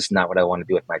 Like, that's just not what I want to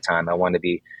do with my time. I want to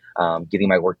be getting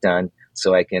my work done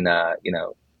so I can,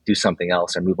 do something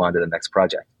else or move on to the next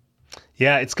project.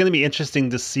 Yeah, it's going to be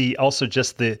interesting to see also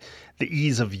just the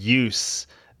ease of use,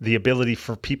 the ability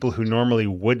for people who normally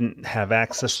wouldn't have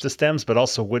access to stems, but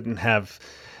also wouldn't have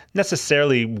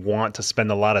necessarily want to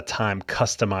spend a lot of time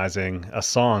customizing a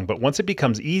song. But once it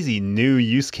becomes easy, new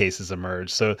use cases emerge.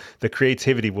 So the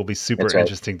creativity will be super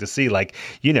interesting to see. Like,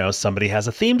 somebody has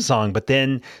a theme song, but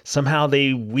then somehow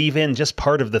they weave in just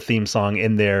part of the theme song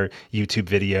in their YouTube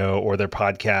video or their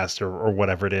podcast or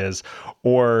whatever it is.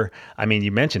 Or, I mean,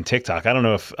 you mentioned TikTok. I don't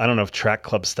know if Track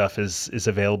Club stuff is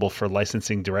available for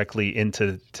licensing directly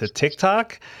into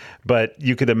TikTok, but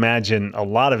you could imagine a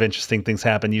lot of interesting things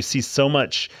happen. You see so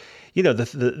much,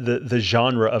 the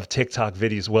genre of TikTok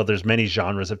videos. Well, there's many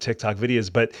genres of TikTok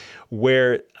videos, but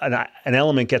where an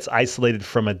element gets isolated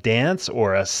from a dance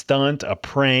or a stunt, a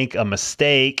prank, a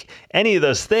mistake, any of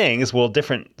those things, well,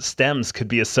 different stems could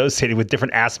be associated with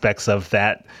different aspects of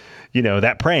that,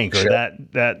 that prank or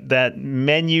that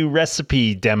menu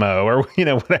recipe demo or,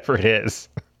 whatever it is.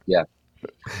 Yeah.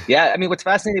 Yeah. I mean, what's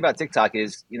fascinating about TikTok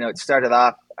is, it started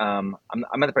off, I'm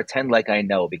going to pretend like I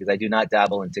know, because I do not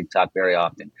dabble in TikTok very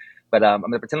often, but I'm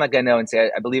going to pretend like I know and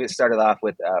say, I believe it started off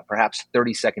with perhaps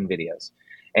 30-second videos.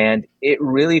 And it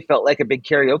really felt like a big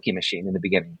karaoke machine in the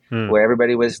beginning, where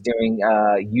everybody was doing,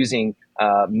 using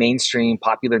mainstream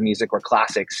popular music or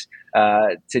classics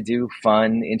to do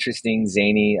fun, interesting,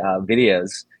 zany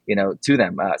videos, to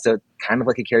them. So kind of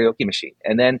like a karaoke machine.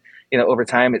 And then, over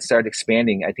time it started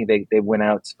expanding. I think they went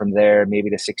out from there maybe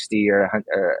to 60 or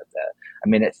a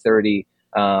minute 30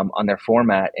 on their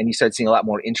format. And you started seeing a lot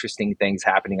more interesting things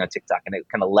happening on TikTok, and it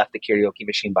kind of left the karaoke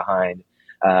machine behind.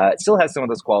 It still has some of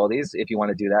those qualities if you want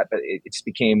to do that, but it just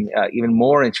became even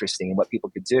more interesting in what people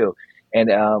could do.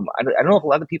 And I don't know if a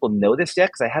lot of people know this yet,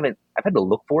 because I've had to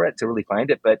look for it to really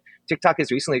find it, but TikTok has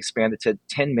recently expanded to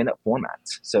 10-minute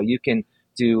formats. So you can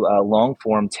do long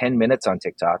form 10 minutes on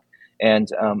TikTok. And,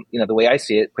 the way I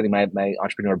see it, putting my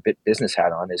entrepreneur business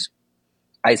hat on, is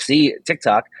I see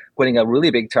TikTok putting a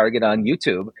really big target on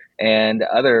YouTube and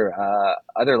other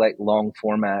like long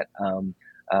format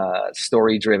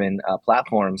story driven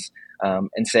platforms,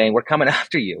 and saying, we're coming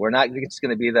after you. We're not just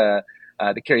going to be the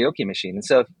karaoke machine. And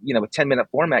so, with 10-minute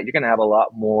format, you're going to have a lot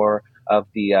more of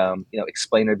the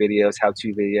explainer videos,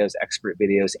 how-to videos, expert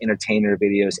videos, entertainer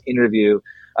videos, interview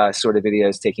sort of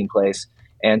videos taking place.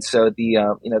 And so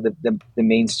the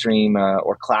mainstream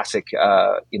or classic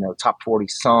top 40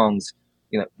 songs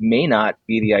may not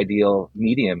be the ideal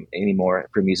medium anymore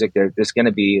for music. There's going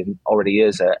to be, and already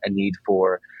is, a need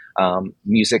for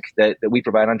music that we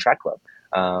provide on Track Club.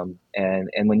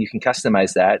 And when you can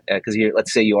customize that, because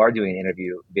let's say you are doing an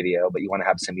interview video, but you want to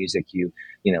have some music you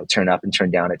turn up and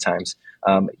turn down at times,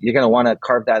 you're going to want to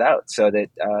carve that out so that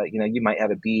you might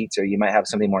have a beat or you might have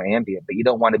something more ambient, but you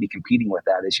don't want to be competing with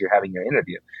that as you're having your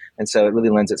interview. And so it really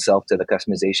lends itself to the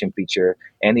customization feature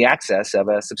and the access of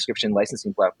a subscription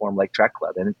licensing platform like Track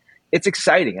Club. And it's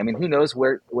exciting. I mean, who knows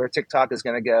where TikTok is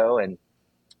going to go? And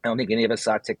I don't think any of us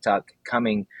saw TikTok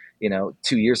coming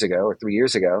 2 years ago or 3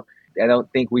 years ago.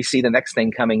 don't think we see the next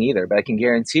thing coming either. But I can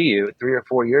guarantee you, 3 or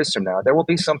 4 years from now, there will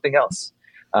be something else.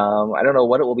 I don't know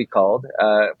what it will be called.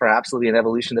 Perhaps it'll be an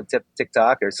evolution of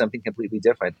TikTok or something completely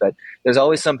different. But there's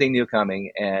always something new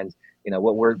coming, and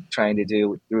what we're trying to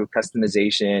do through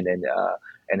customization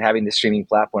and having the streaming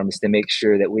platform is to make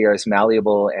sure that we are as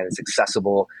malleable and as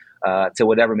accessible to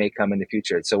whatever may come in the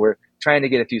future. So we're trying to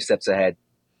get a few steps ahead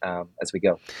as we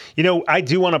go. I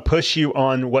do want to push you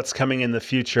on what's coming in the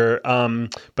future,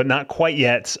 but not quite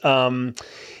yet.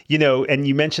 And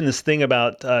you mentioned this thing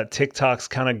about TikTok's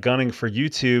kind of gunning for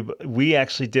YouTube. We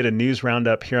actually did a news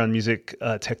roundup here on Music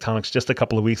Tectonics just a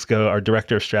couple of weeks ago. Our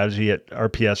director of strategy at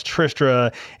RPS,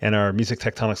 Tristra, and our Music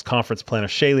Tectonics conference planner,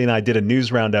 Shaylee, and I did a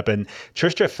news roundup. And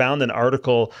Tristra found an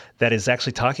article that is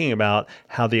actually talking about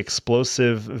how the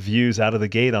explosive views out of the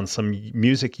gate on some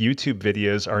music YouTube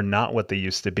videos are not what they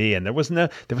used to be. And there was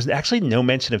actually no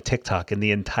mention of TikTok in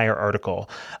the entire article.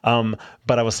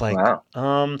 But I was like,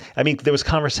 wow. There was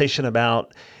conversation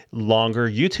about longer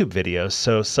YouTube videos.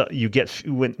 So you get,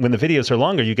 when the videos are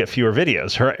longer, you get fewer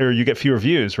videos, or you get fewer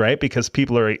views, right? Because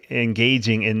people are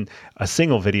engaging in a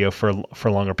single video for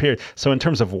a longer period. So in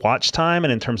terms of watch time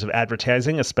and in terms of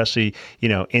advertising, especially,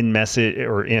 in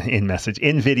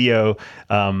video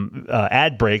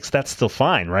ad breaks, that's still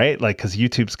fine, right? Like, cause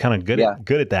YouTube's kind of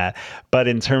good at that. But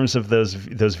in terms of those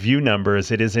view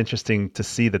numbers, it is interesting to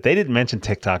see that they didn't mention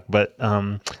TikTok, but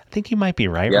I think you might be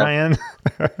right, Ryan.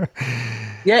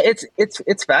 Yeah,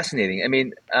 it's fascinating.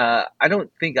 I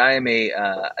don't think I am a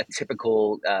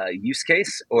typical use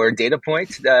case or data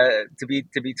point to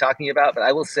be talking about, but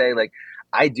I will say, like,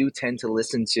 I do tend to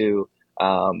listen to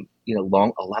a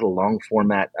lot of long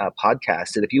format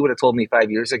podcasts. And if you would have told me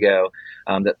 5 years ago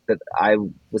that I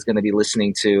was going to be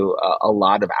listening to a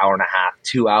lot of 1.5,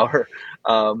 2 hour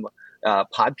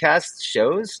podcast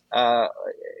shows,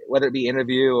 whether it be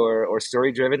interview or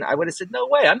story driven, I would have said, no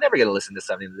way, I'm never going to listen to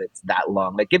something that's that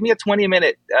long. Like, give me a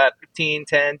 20-minute, 15,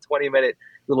 10, 20-minute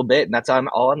little bit, and that's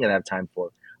all I'm going to have time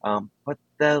for. But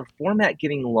the format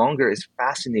getting longer is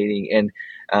fascinating. And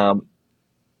I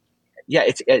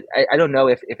don't know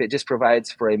if it just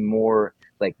provides for a more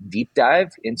like deep dive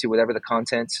into whatever the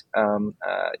content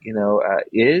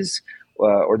is,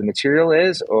 or the material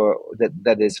is, or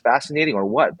that is fascinating, or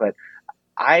what. But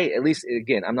at least,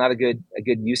 again, I'm not a good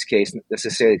use case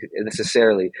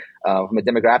necessarily from a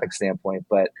demographic standpoint,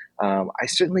 but I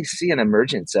certainly see an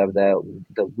emergence of the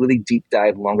really deep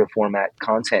dive, longer format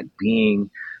content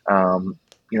being a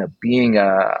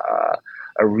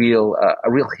real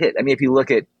hit. I mean, if you look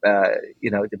at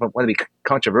if I want to be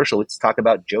controversial, let's talk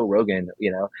about Joe Rogan.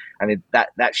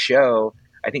 That show,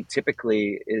 I think,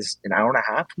 typically is an 1.5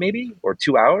 hours, maybe, or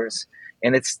 2 hours,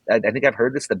 and I think I've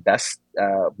heard it's the best,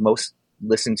 most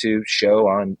listened to show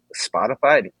on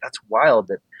Spotify. That's wild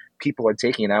that people are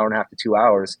taking 1.5 hours to 2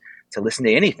 hours to listen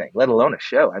to anything, let alone a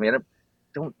show. I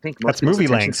don't think most people's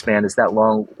attention span is that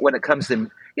long when it comes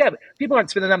to. Yeah, but people aren't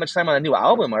spending that much time on a new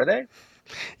album, are they?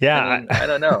 Yeah, I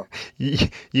don't know. You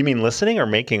mean listening or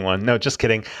making one? No, just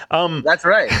kidding. That's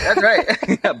right.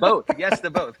 Yeah, both. Yes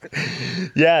to both.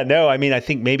 Yeah, no. I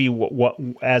think maybe what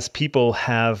as people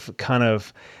have kind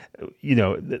of,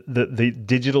 the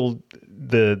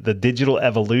digital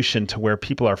evolution to where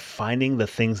people are finding the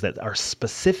things that are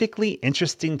specifically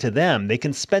interesting to them, they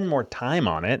can spend more time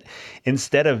on it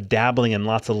instead of dabbling in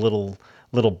lots of little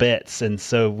bits. And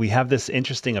so we have this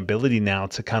interesting ability now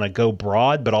to kind of go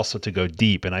broad, but also to go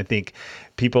deep. And I think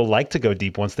people like to go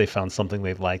deep once they found something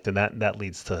they've liked, and that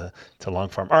leads to long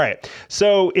form. All right.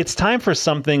 So it's time for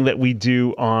something that we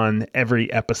do on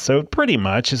every episode, pretty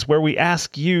much, is where we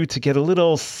ask you to get a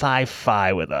little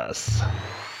sci-fi with us.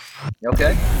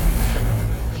 Okay.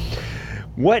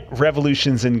 What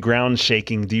revolutions in ground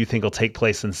shaking do you think will take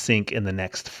place in sync in the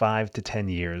next 5 to 10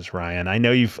 years, Ryan? I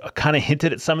know you've kind of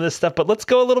hinted at some of this stuff, but let's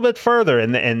go a little bit further,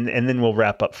 and then we'll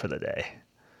wrap up for the day.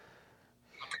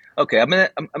 Okay, I'm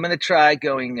gonna try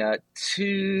going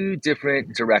 2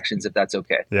 different directions, if that's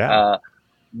okay. Yeah.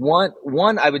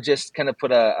 One, I would just kind of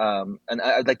put and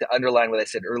I'd like to underline what I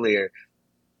said earlier.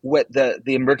 What the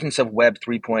emergence of Web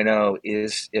 3.0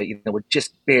 is, we're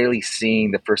just barely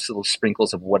seeing the first little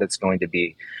sprinkles of what it's going to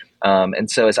be. And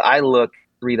so as I look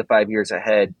 3 to 5 years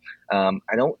ahead,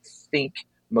 I don't think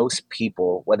most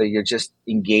people, whether you're just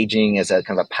engaging as a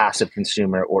kind of a passive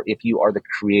consumer or if you are the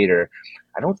creator,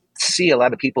 I don't see a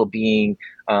lot of people being,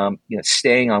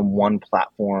 staying on one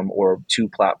platform or 2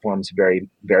 platforms very,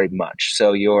 very much.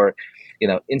 So you're,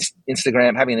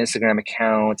 Instagram, having an Instagram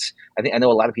account. I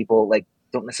know a lot of people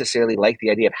don't necessarily like the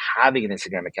idea of having an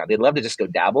Instagram account. They'd love to just go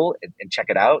dabble and check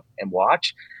it out and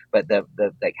watch, but the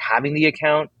having the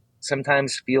account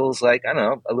sometimes feels like, I don't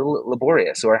know, a little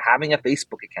laborious, or having a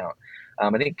Facebook account. I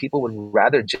think people would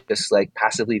rather just like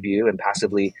passively view and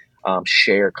passively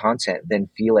share content than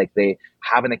feel like they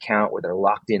have an account where they're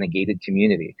locked in a gated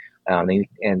community. And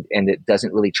it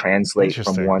doesn't really translate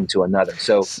from one to another.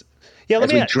 So yeah,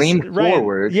 as we dream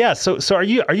forward. Yeah. So are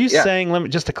you Yeah. saying, let me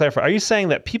just to clarify, are you saying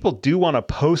that people do want to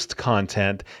post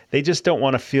content, they just don't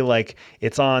want to feel like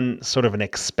it's on sort of an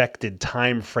expected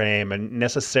time frame and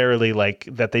necessarily like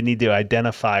that they need to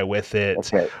identify with it,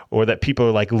 That's right. or that people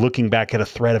are like looking back at a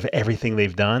thread of everything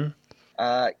they've done?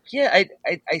 Yeah,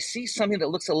 I see something that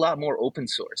looks a lot more open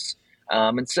source.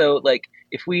 And so, like,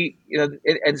 if we,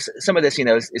 and some of this,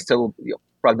 is still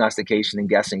prognostication and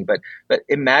guessing, but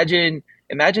imagine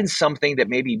something that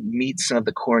maybe meets some of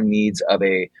the core needs of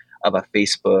a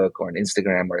Facebook or an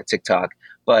Instagram or a TikTok,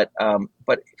 but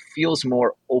feels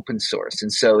more open source,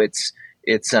 and so it's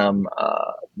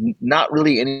not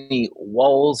really any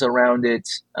walls around it.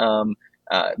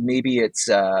 Maybe it's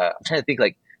I'm trying to think,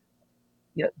 like,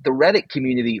 the Reddit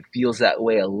community feels that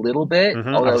way a little bit,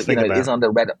 although it is on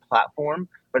the Reddit platform,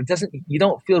 but you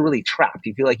don't feel really trapped.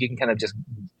 You feel like you can kind of just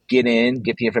get in,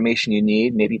 get the information you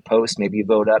need, maybe post, maybe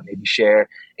vote up, maybe share,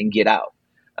 and get out.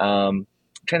 I'm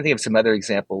trying to think of some other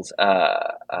examples.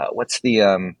 What's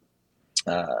the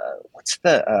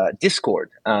Discord?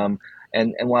 And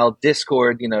while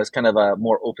Discord, is kind of a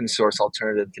more open source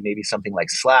alternative to maybe something like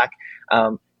Slack,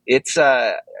 it's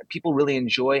people really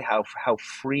enjoy how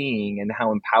freeing and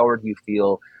how empowered you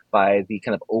feel by the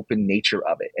kind of open nature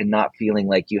of it, and not feeling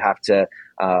like you have to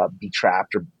be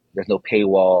trapped, or there's no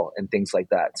paywall and things like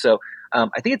that. So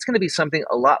I think it's going to be something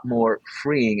a lot more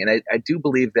freeing, and I do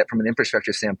believe that from an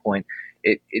infrastructure standpoint,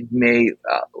 it may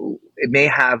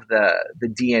have the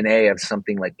DNA of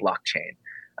something like blockchain.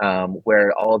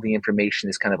 Where all the information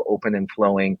is kind of open and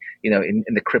flowing, in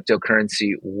the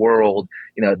cryptocurrency world,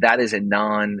 that is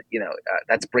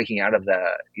that's breaking out of the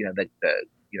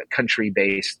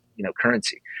country-based,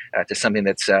 currency to something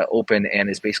that's open and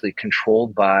is basically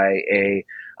controlled by a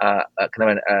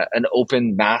kind of an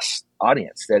open mass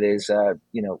audience that is,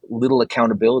 little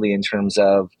accountability in terms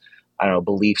of, I don't know,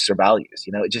 beliefs or values.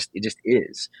 It just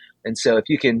is. And so if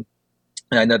you can,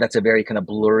 and I know that's a very kind of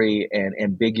blurry and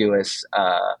ambiguous,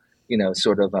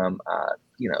 sort of,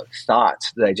 thought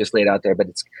that I just laid out there. But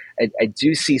I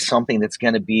do see something that's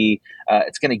going to be,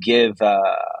 it's going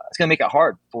to make it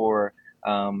hard for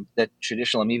the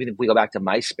traditional. I mean, even if we go back to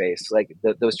MySpace, like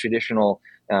those traditional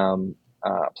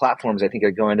platforms, I think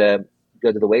are going to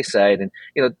go to the wayside. And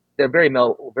there very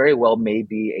well may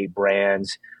be a brand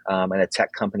and a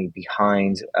tech company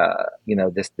behind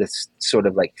this sort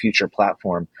of like future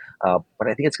platform. But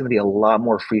I think it's going to be a lot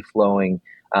more free flowing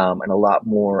and a lot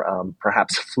more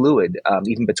perhaps fluid,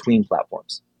 even between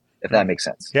platforms, if that makes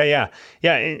sense. Yeah.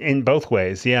 In both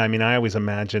ways. Yeah. I mean, I always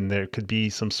imagine there could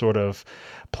be some sort of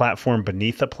platform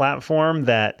beneath a platform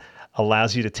that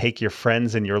allows you to take your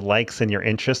friends and your likes and your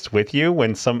interests with you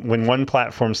when one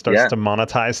platform starts to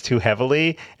monetize too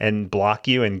heavily and block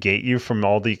you and gate you from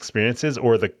all the experiences,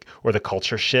 or the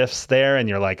culture shifts there and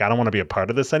you're like, I don't want to be a part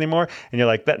of this anymore. And you're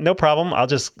like, that no problem. I'll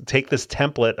just take this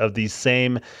template of these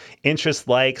same interests,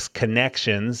 likes,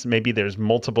 connections. Maybe there's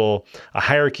a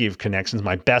hierarchy of connections,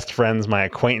 my best friends, my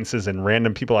acquaintances, and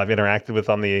random people I've interacted with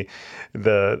on the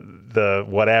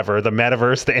whatever, the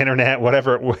metaverse, the internet,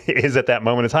 whatever it is at that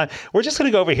moment in time. We're just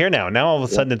going to go over here now. Now all of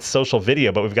a sudden it's social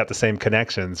video, but we've got the same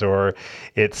connections, or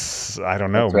it's, I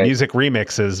don't know, music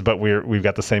remixes, but we've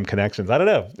got the same connections. I don't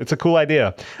know. It's a cool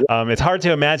idea. It's hard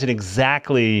to imagine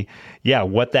exactly,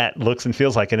 what that looks and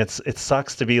feels like. And it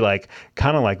sucks to be like,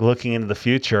 kind of like looking into the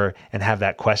future and have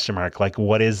that question mark. Like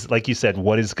what is, like you said,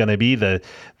 what is going to be the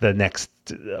next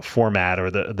format or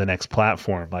the next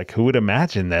platform? Like who would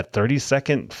imagine that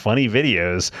 30-second funny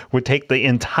videos would take the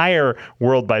entire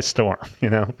world by storm,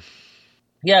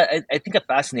 Yeah, I think a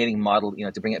fascinating model,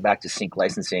 to bring it back to sync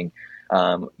licensing,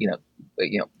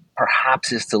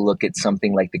 perhaps is to look at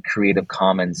something like the Creative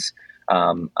Commons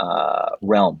realm,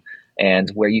 and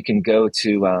where you can go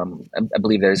to, I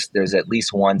believe there's at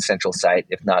least one central site,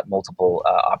 if not multiple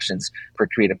options for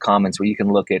Creative Commons, where you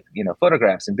can look at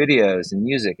photographs and videos and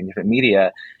music and different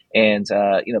media, and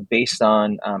based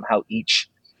on how each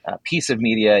piece of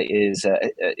media is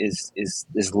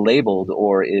labeled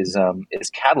or is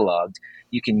cataloged,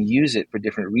 you can use it for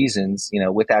different reasons,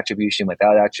 with attribution,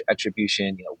 without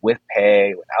attribution, with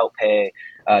pay, without pay,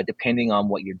 depending on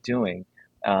what you're doing.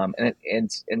 And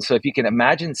so if you can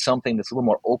imagine something that's a little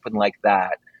more open like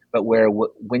that, but where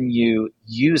when you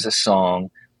use a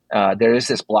song, there is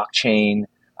this blockchain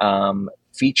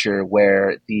feature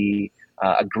where the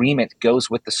agreement goes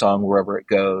with the song wherever it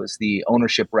goes. The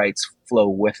ownership rights flow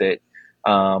with it.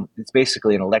 It's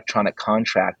basically an electronic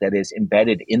contract that is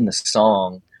embedded in the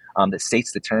song, that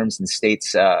states the terms and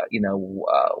states,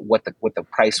 what the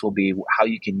price will be, how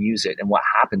you can use it, and what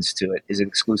happens to it. Is it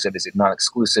exclusive? Is it not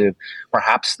exclusive?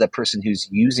 Perhaps the person who's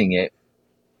using it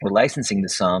or licensing the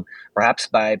song, perhaps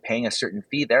by paying a certain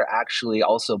fee, they're actually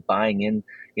also buying in,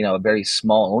 a very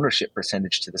small ownership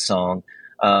percentage to the song.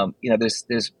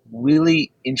 There's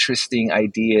really interesting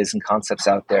ideas and concepts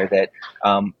out there that,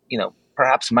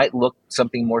 perhaps might look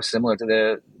something more similar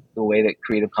to the way that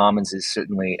Creative Commons is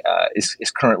certainly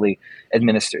is currently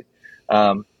administered.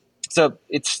 So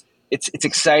it's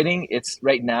exciting. It's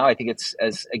right now, I think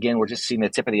we're just seeing the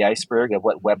tip of the iceberg of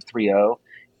what Web 3.0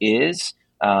 is.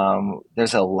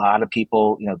 There's a lot of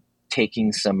people,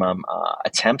 taking some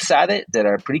attempts at it that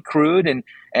are pretty crude and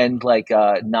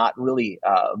not really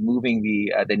moving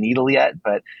the needle yet.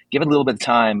 But give it a little bit of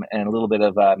time and a little bit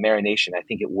of marination, I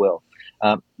think it will.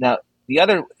 Now, the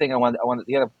other thing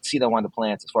the other seed I wanted to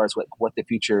plant as far as what the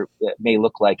future may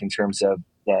look like in terms of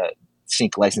the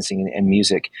sync licensing and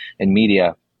music and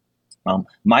media.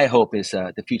 My hope is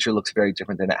the future looks very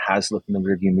different than it has looked in the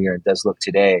rearview mirror. It does look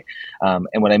today,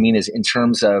 and what I mean is in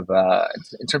terms of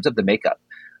the makeup,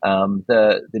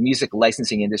 the music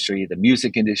licensing industry, the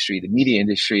music industry, the media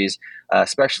industries,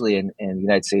 especially in the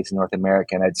United States and North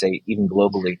America, and I'd say even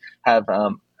globally,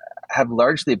 have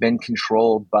largely been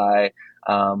controlled by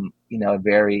a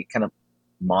very kind of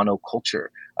monoculture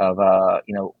of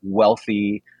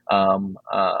wealthy.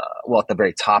 At the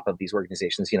very top of these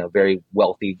organizations, very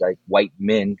wealthy, like white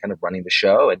men kind of running the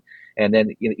show. And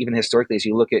then, even historically, as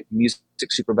you look at music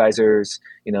supervisors,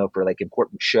 for like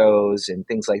important shows and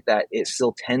things like that, it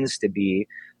still tends to be,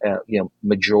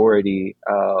 majority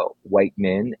white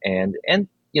men and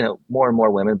more and more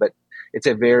women, but it's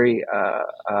a very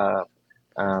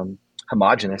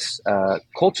homogenous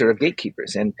culture of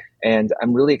gatekeepers. And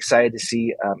I'm really excited to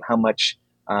see how much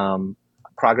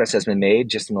progress has been made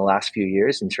just in the last few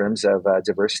years in terms of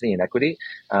diversity and equity.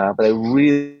 But I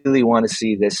really want to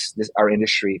see this our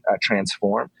industry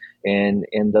transform and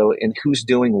who's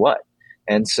doing what.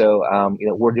 And so,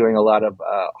 we're doing a lot of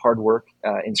hard work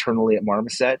internally at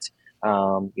Marmoset,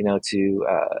 to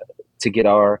get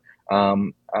our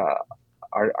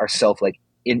ourself like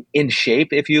in shape,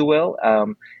 if you will,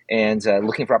 and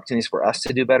looking for opportunities for us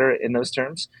to do better in those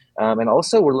terms. And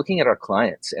also, we're looking at our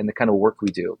clients and the kind of work we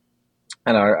do,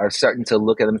 and are starting to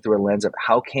look at them through a lens of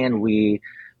how can we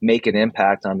make an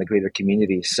impact on the greater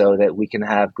community so that we can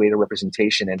have greater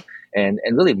representation and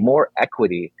really more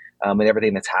equity in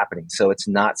everything that's happening. So it's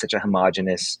not such a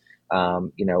homogenous,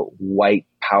 white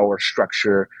power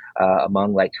structure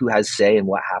among like who has say and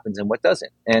what happens and what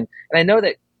doesn't. And I know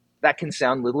that can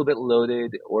sound a little bit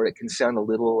loaded, or it can sound a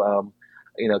little,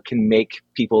 can make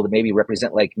people that maybe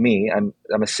represent like me. I'm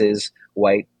a cis,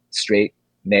 white, straight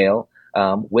male.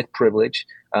 With privilege.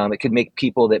 It could make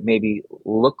people that maybe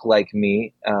look like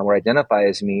me or identify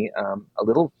as me a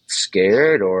little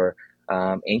scared or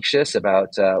anxious about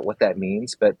what that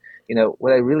means. But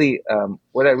what I really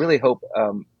hope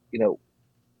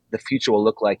the future will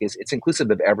look like is it's inclusive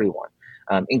of everyone,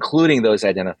 including those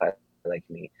identified like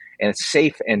me, and it's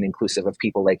safe and inclusive of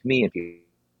people like me and people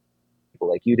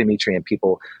like you, Dimitri, and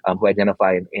people who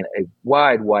identify in a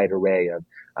wide array of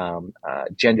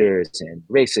genders and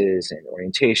races and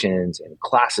orientations and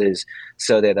classes,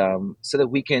 so that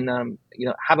we can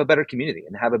have a better community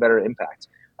and have a better impact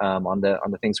on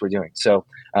the things we're doing. So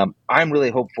I'm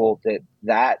really hopeful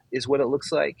that is what it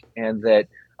looks like, and that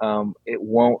it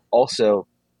won't also.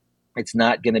 It's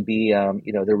not going to be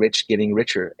the rich getting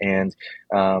richer and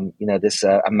this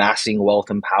amassing wealth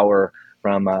and power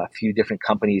from a few different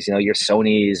companies, your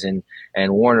Sonys and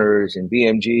Warners and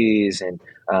BMGs and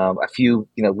a few,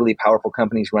 really powerful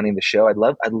companies running the show. I'd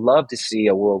love to see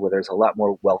a world where there's a lot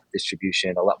more wealth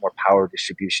distribution, a lot more power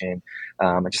distribution,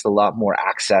 and just a lot more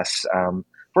access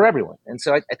for everyone. And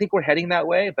so I think we're heading that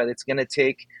way, but it's going to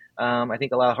take, I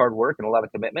think, a lot of hard work and a lot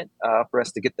of commitment for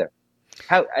us to get there.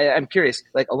 I'm curious,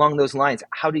 like along those lines,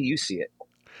 how do you see it?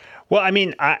 Well, I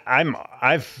mean,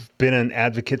 I've been an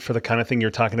advocate for the kind of thing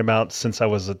you're talking about since I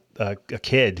was a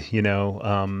kid,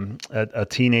 a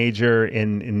teenager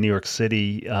in New York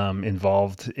City,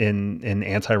 involved in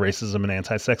anti-racism and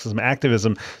anti-sexism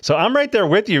activism. So I'm right there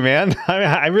with you, man.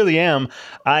 I really am.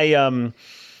 I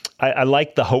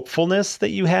like the hopefulness that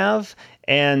you have.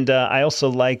 And I also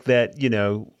like that,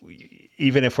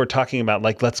 even if we're talking about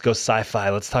like, let's go sci-fi,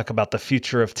 let's talk about the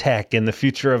future of tech and the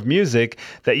future of music,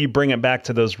 that you bring it back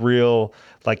to those real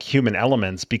like human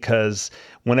elements, because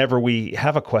whenever we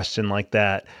have a question like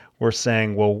that, we're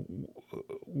saying, well,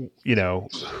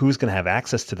 who's going to have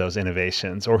access to those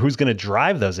innovations, or who's going to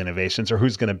drive those innovations, or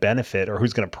who's going to benefit, or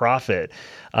who's going to profit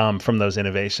from those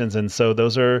innovations. And so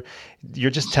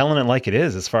you're just telling it like it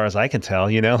is, as far as I can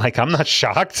tell. Like, I'm not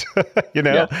shocked.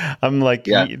 Yeah. I'm like,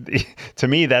 Yeah. to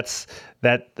me, that's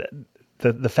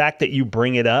the fact that you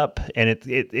bring it up, and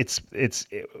it's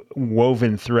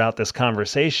woven throughout this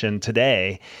conversation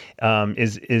today,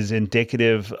 is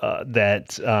indicative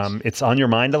that it's on your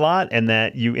mind a lot, and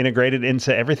that you integrate it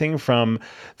into everything from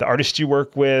the artists you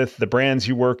work with, the brands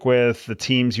you work with, the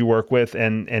teams you work with,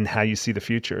 and how you see the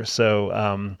future.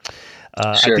 So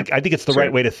Sure. I think it's the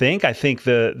right way to think. I think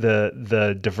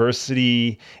the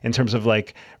diversity, in terms of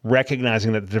like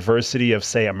recognizing that the diversity of,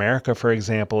 say, America, for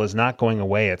example, is not going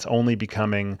away. It's only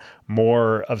becoming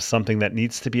more of something that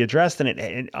needs to be addressed. And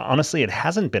it honestly, it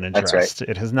hasn't been addressed. That's right.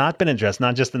 It has not been addressed,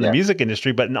 not just in the music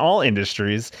industry, but in all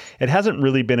industries. It hasn't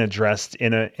really been addressed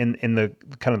in the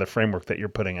kind of the framework that you're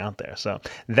putting out there. So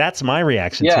that's my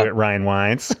reaction to it, Ryan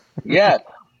Wines. Yeah.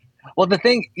 Well, the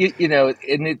thing,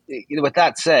 with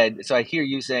that said, so I hear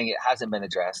you saying it hasn't been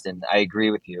addressed, and I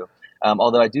agree with you.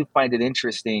 Although I do find it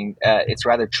interesting, it's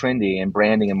rather trendy in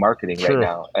branding and marketing right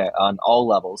now on all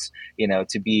levels.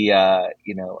 To be,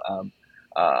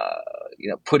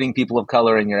 putting people of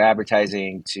color in your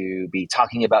advertising, to be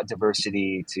talking about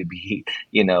diversity, to be,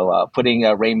 putting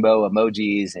rainbow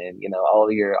emojis and all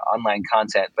of your online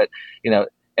content. But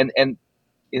and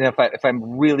if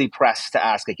I'm really pressed to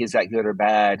ask, like, is that good or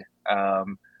bad?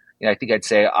 I think I'd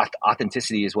say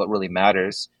authenticity is what really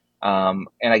matters. And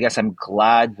I guess I'm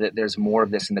glad that there's more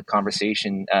of this in the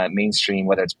conversation, mainstream,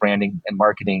 whether it's branding and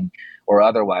marketing or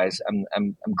otherwise.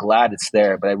 I'm glad it's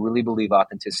there, but I really believe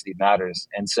authenticity matters.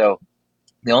 And so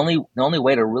the only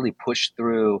way to really push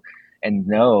through and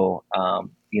know,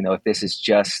 if this is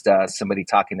just somebody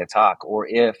talking the talk, or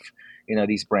if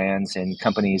these brands and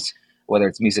companies, whether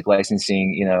it's music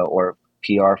licensing, or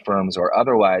PR firms or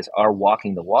otherwise, are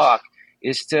walking the walk,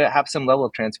 is to have some level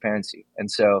of transparency.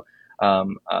 And so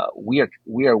we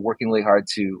are working really hard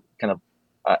to kind of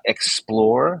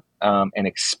explore and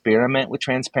experiment with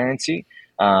transparency,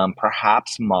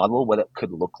 perhaps model what it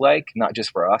could look like, not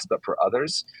just for us, but for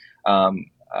others.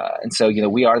 And so,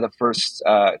 we are the first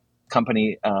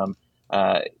company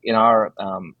in our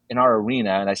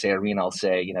arena, and I say arena, I'll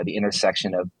say, the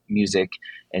intersection of music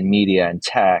and media and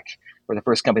tech. We're the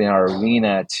first company in our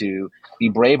arena to be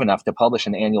brave enough to publish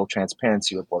an annual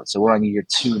transparency report. So we're on year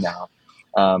 2 now.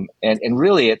 And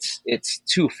really it's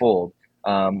twofold.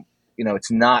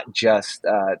 It's not just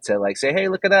to like say, hey,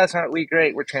 look at us, aren't we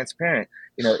great? We're transparent.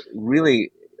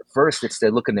 Really, first it's to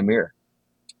look in the mirror.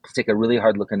 Take a really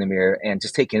hard look in the mirror and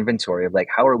just take inventory of, like,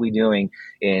 how are we doing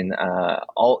in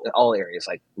all areas,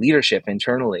 like leadership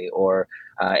internally, or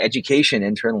education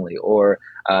internally, or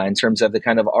in terms of the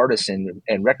kind of artists and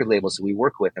record labels that we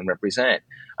work with and represent,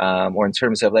 or in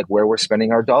terms of like where we're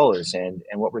spending our dollars and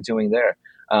what we're doing there.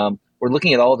 We're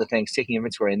looking at all the things, taking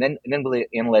inventory, and then really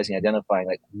analyzing, identifying,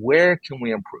 like, where can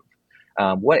we improve?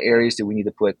 What areas do we need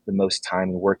to put the most time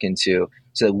and work into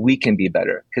so that we can be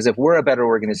better? Because if we're a better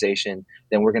organization,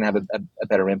 then we're going to have a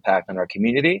better impact on our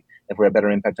community. If we're a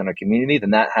better impact on our community,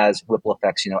 then that has ripple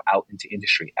effects, out into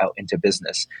industry, out into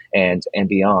business, and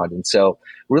beyond. And so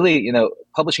really,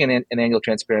 publishing an annual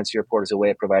transparency report is a way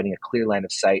of providing a clear line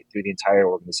of sight through the entire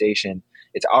organization.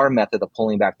 It's our method of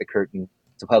pulling back the curtain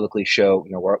to publicly show,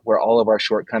 where all of our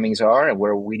shortcomings are and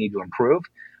where we need to improve.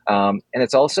 And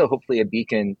it's also hopefully a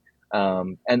beacon,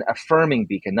 an affirming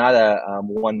beacon, not a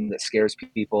one that scares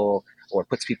people or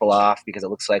puts people off because it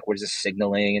looks like we're just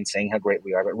signaling and saying how great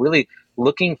we are, but really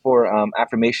looking for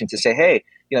affirmation to say, hey,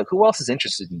 who else is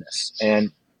interested in this,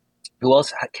 and who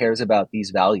else cares about these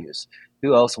values?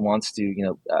 Who else wants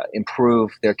to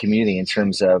improve their community in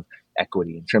terms of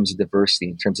equity, in terms of diversity,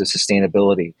 in terms of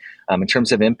sustainability, in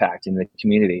terms of impact in the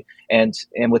community? And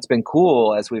what's been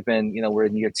cool as we've been, we're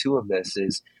in year 2 of this,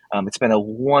 is it's been a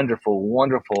wonderful,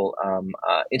 wonderful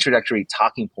introductory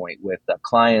talking point with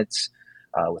clients,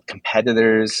 with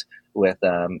competitors, with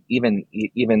even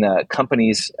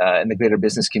companies in the greater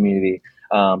business community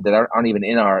that aren't even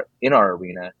in our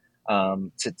arena,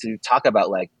 to talk about,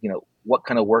 like, what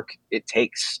kind of work it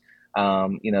takes,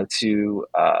 to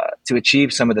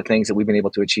achieve some of the things that we've been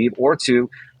able to achieve, or to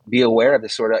be aware of the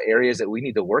sort of areas that we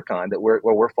need to work on where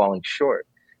we're falling short.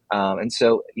 And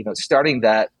so, starting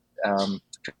that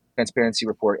transparency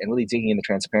report and really digging into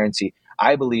transparency,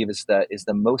 I believe is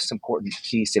the most important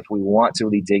piece if we want to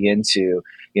really dig into,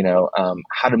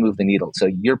 how to move the needle. So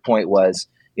your point was,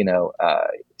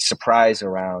 surprise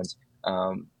around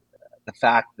the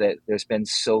fact that there's been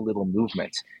so little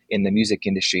movement in the music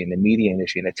industry, in the media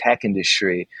industry, in the tech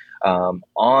industry,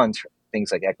 on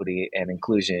things like equity and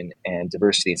inclusion and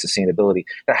diversity and sustainability.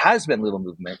 There has been little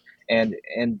movement, and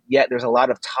yet there's a lot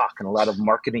of talk and a lot of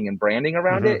marketing and branding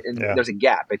around it, and there's a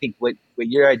gap. I think what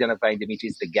you're identifying, Dimitri,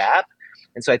 is the gap.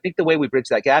 And so I think the way we bridge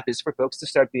that gap is for folks to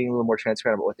start being a little more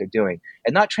transparent about what they're doing,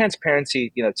 and not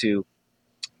transparency, to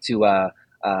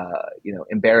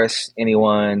embarrass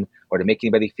anyone or to make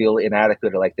anybody feel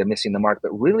inadequate or like they're missing the mark,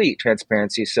 but really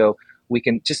transparency so we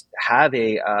can just have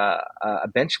a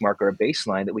benchmark or a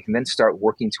baseline that we can then start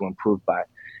working to improve by.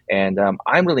 And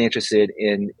I'm really interested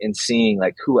in seeing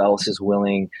like who else is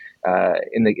willing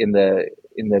in the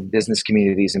business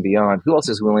communities and beyond, who else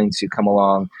is willing to come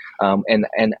along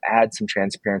and add some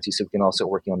transparency so we can all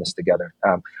start working on this together.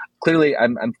 Clearly,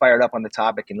 I'm fired up on the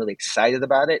topic and really excited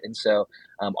about it. And so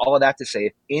all of that to say,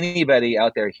 if anybody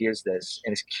out there hears this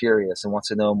and is curious and wants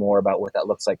to know more about what that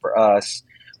looks like for us,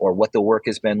 or what the work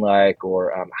has been like,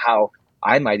 or how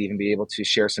I might even be able to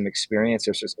share some experience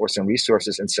or some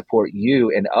resources and support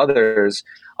you and others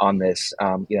on this,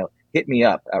 hit me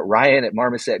up at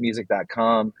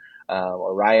Ryan@marmosetmusic.com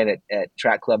or Ryan at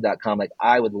trackclub.com. Like,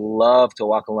 I would love to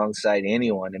walk alongside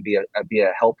anyone and be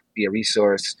a help, be a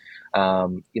resource,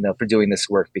 for doing this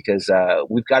work, because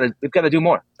we've got to do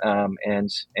more. And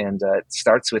it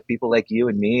starts with people like you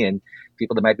and me and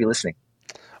people that might be listening.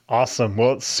 Awesome.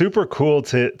 Well, it's super cool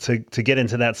to get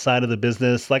into that side of the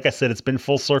business. Like I said, it's been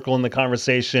full circle in the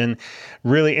conversation.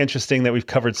 Really interesting that we've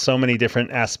covered so many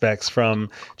different aspects, from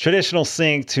traditional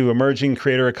sync to emerging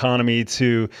creator economy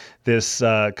to this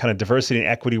kind of diversity and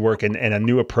equity work and a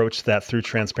new approach to that through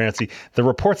transparency. The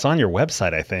report's on your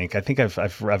website, I think.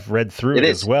 I've read through it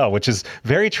as well, which is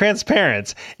very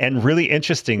transparent and really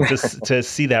interesting to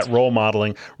see that role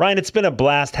modeling. Ryan, it's been a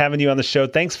blast having you on the show.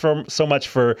 Thanks so much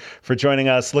for joining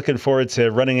us. Looking forward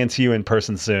to running into you in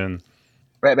person soon.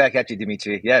 Right back at you,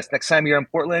 Dimitri. Yes, next time you're in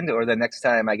Portland, or the next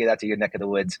time I get out to your neck of the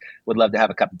woods, would love to have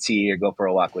a cup of tea or go for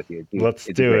a walk with you. Let's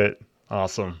do it.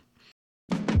 Awesome.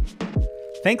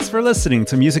 Thanks for listening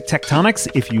to Music Tectonics.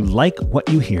 If you like what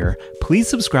you hear, please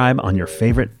subscribe on your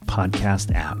favorite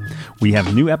podcast app. We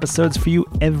have new episodes for you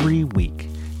every week.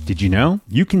 Did you know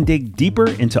you can dig deeper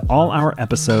into all our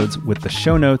episodes with the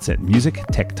show notes at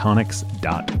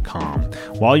musictectonics.com?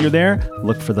 While you're there,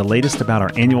 look for the latest about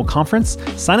our annual conference,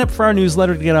 sign up for our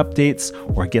newsletter to get updates,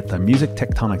 or get the Music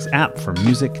Tectonics app for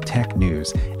music tech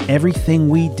news. Everything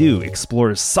we do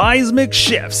explores seismic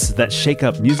shifts that shake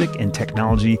up music and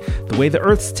technology the way the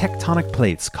Earth's tectonic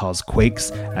plates cause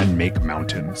quakes and make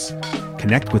mountains.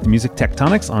 Connect with Music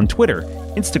Tectonics on Twitter,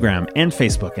 Instagram, and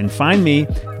Facebook, and find me,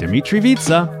 Dimitri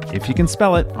Vitsa, if you can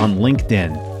spell it, on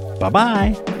LinkedIn.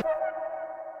 Bye-bye.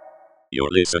 You're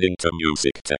listening to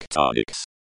Music Tectonics.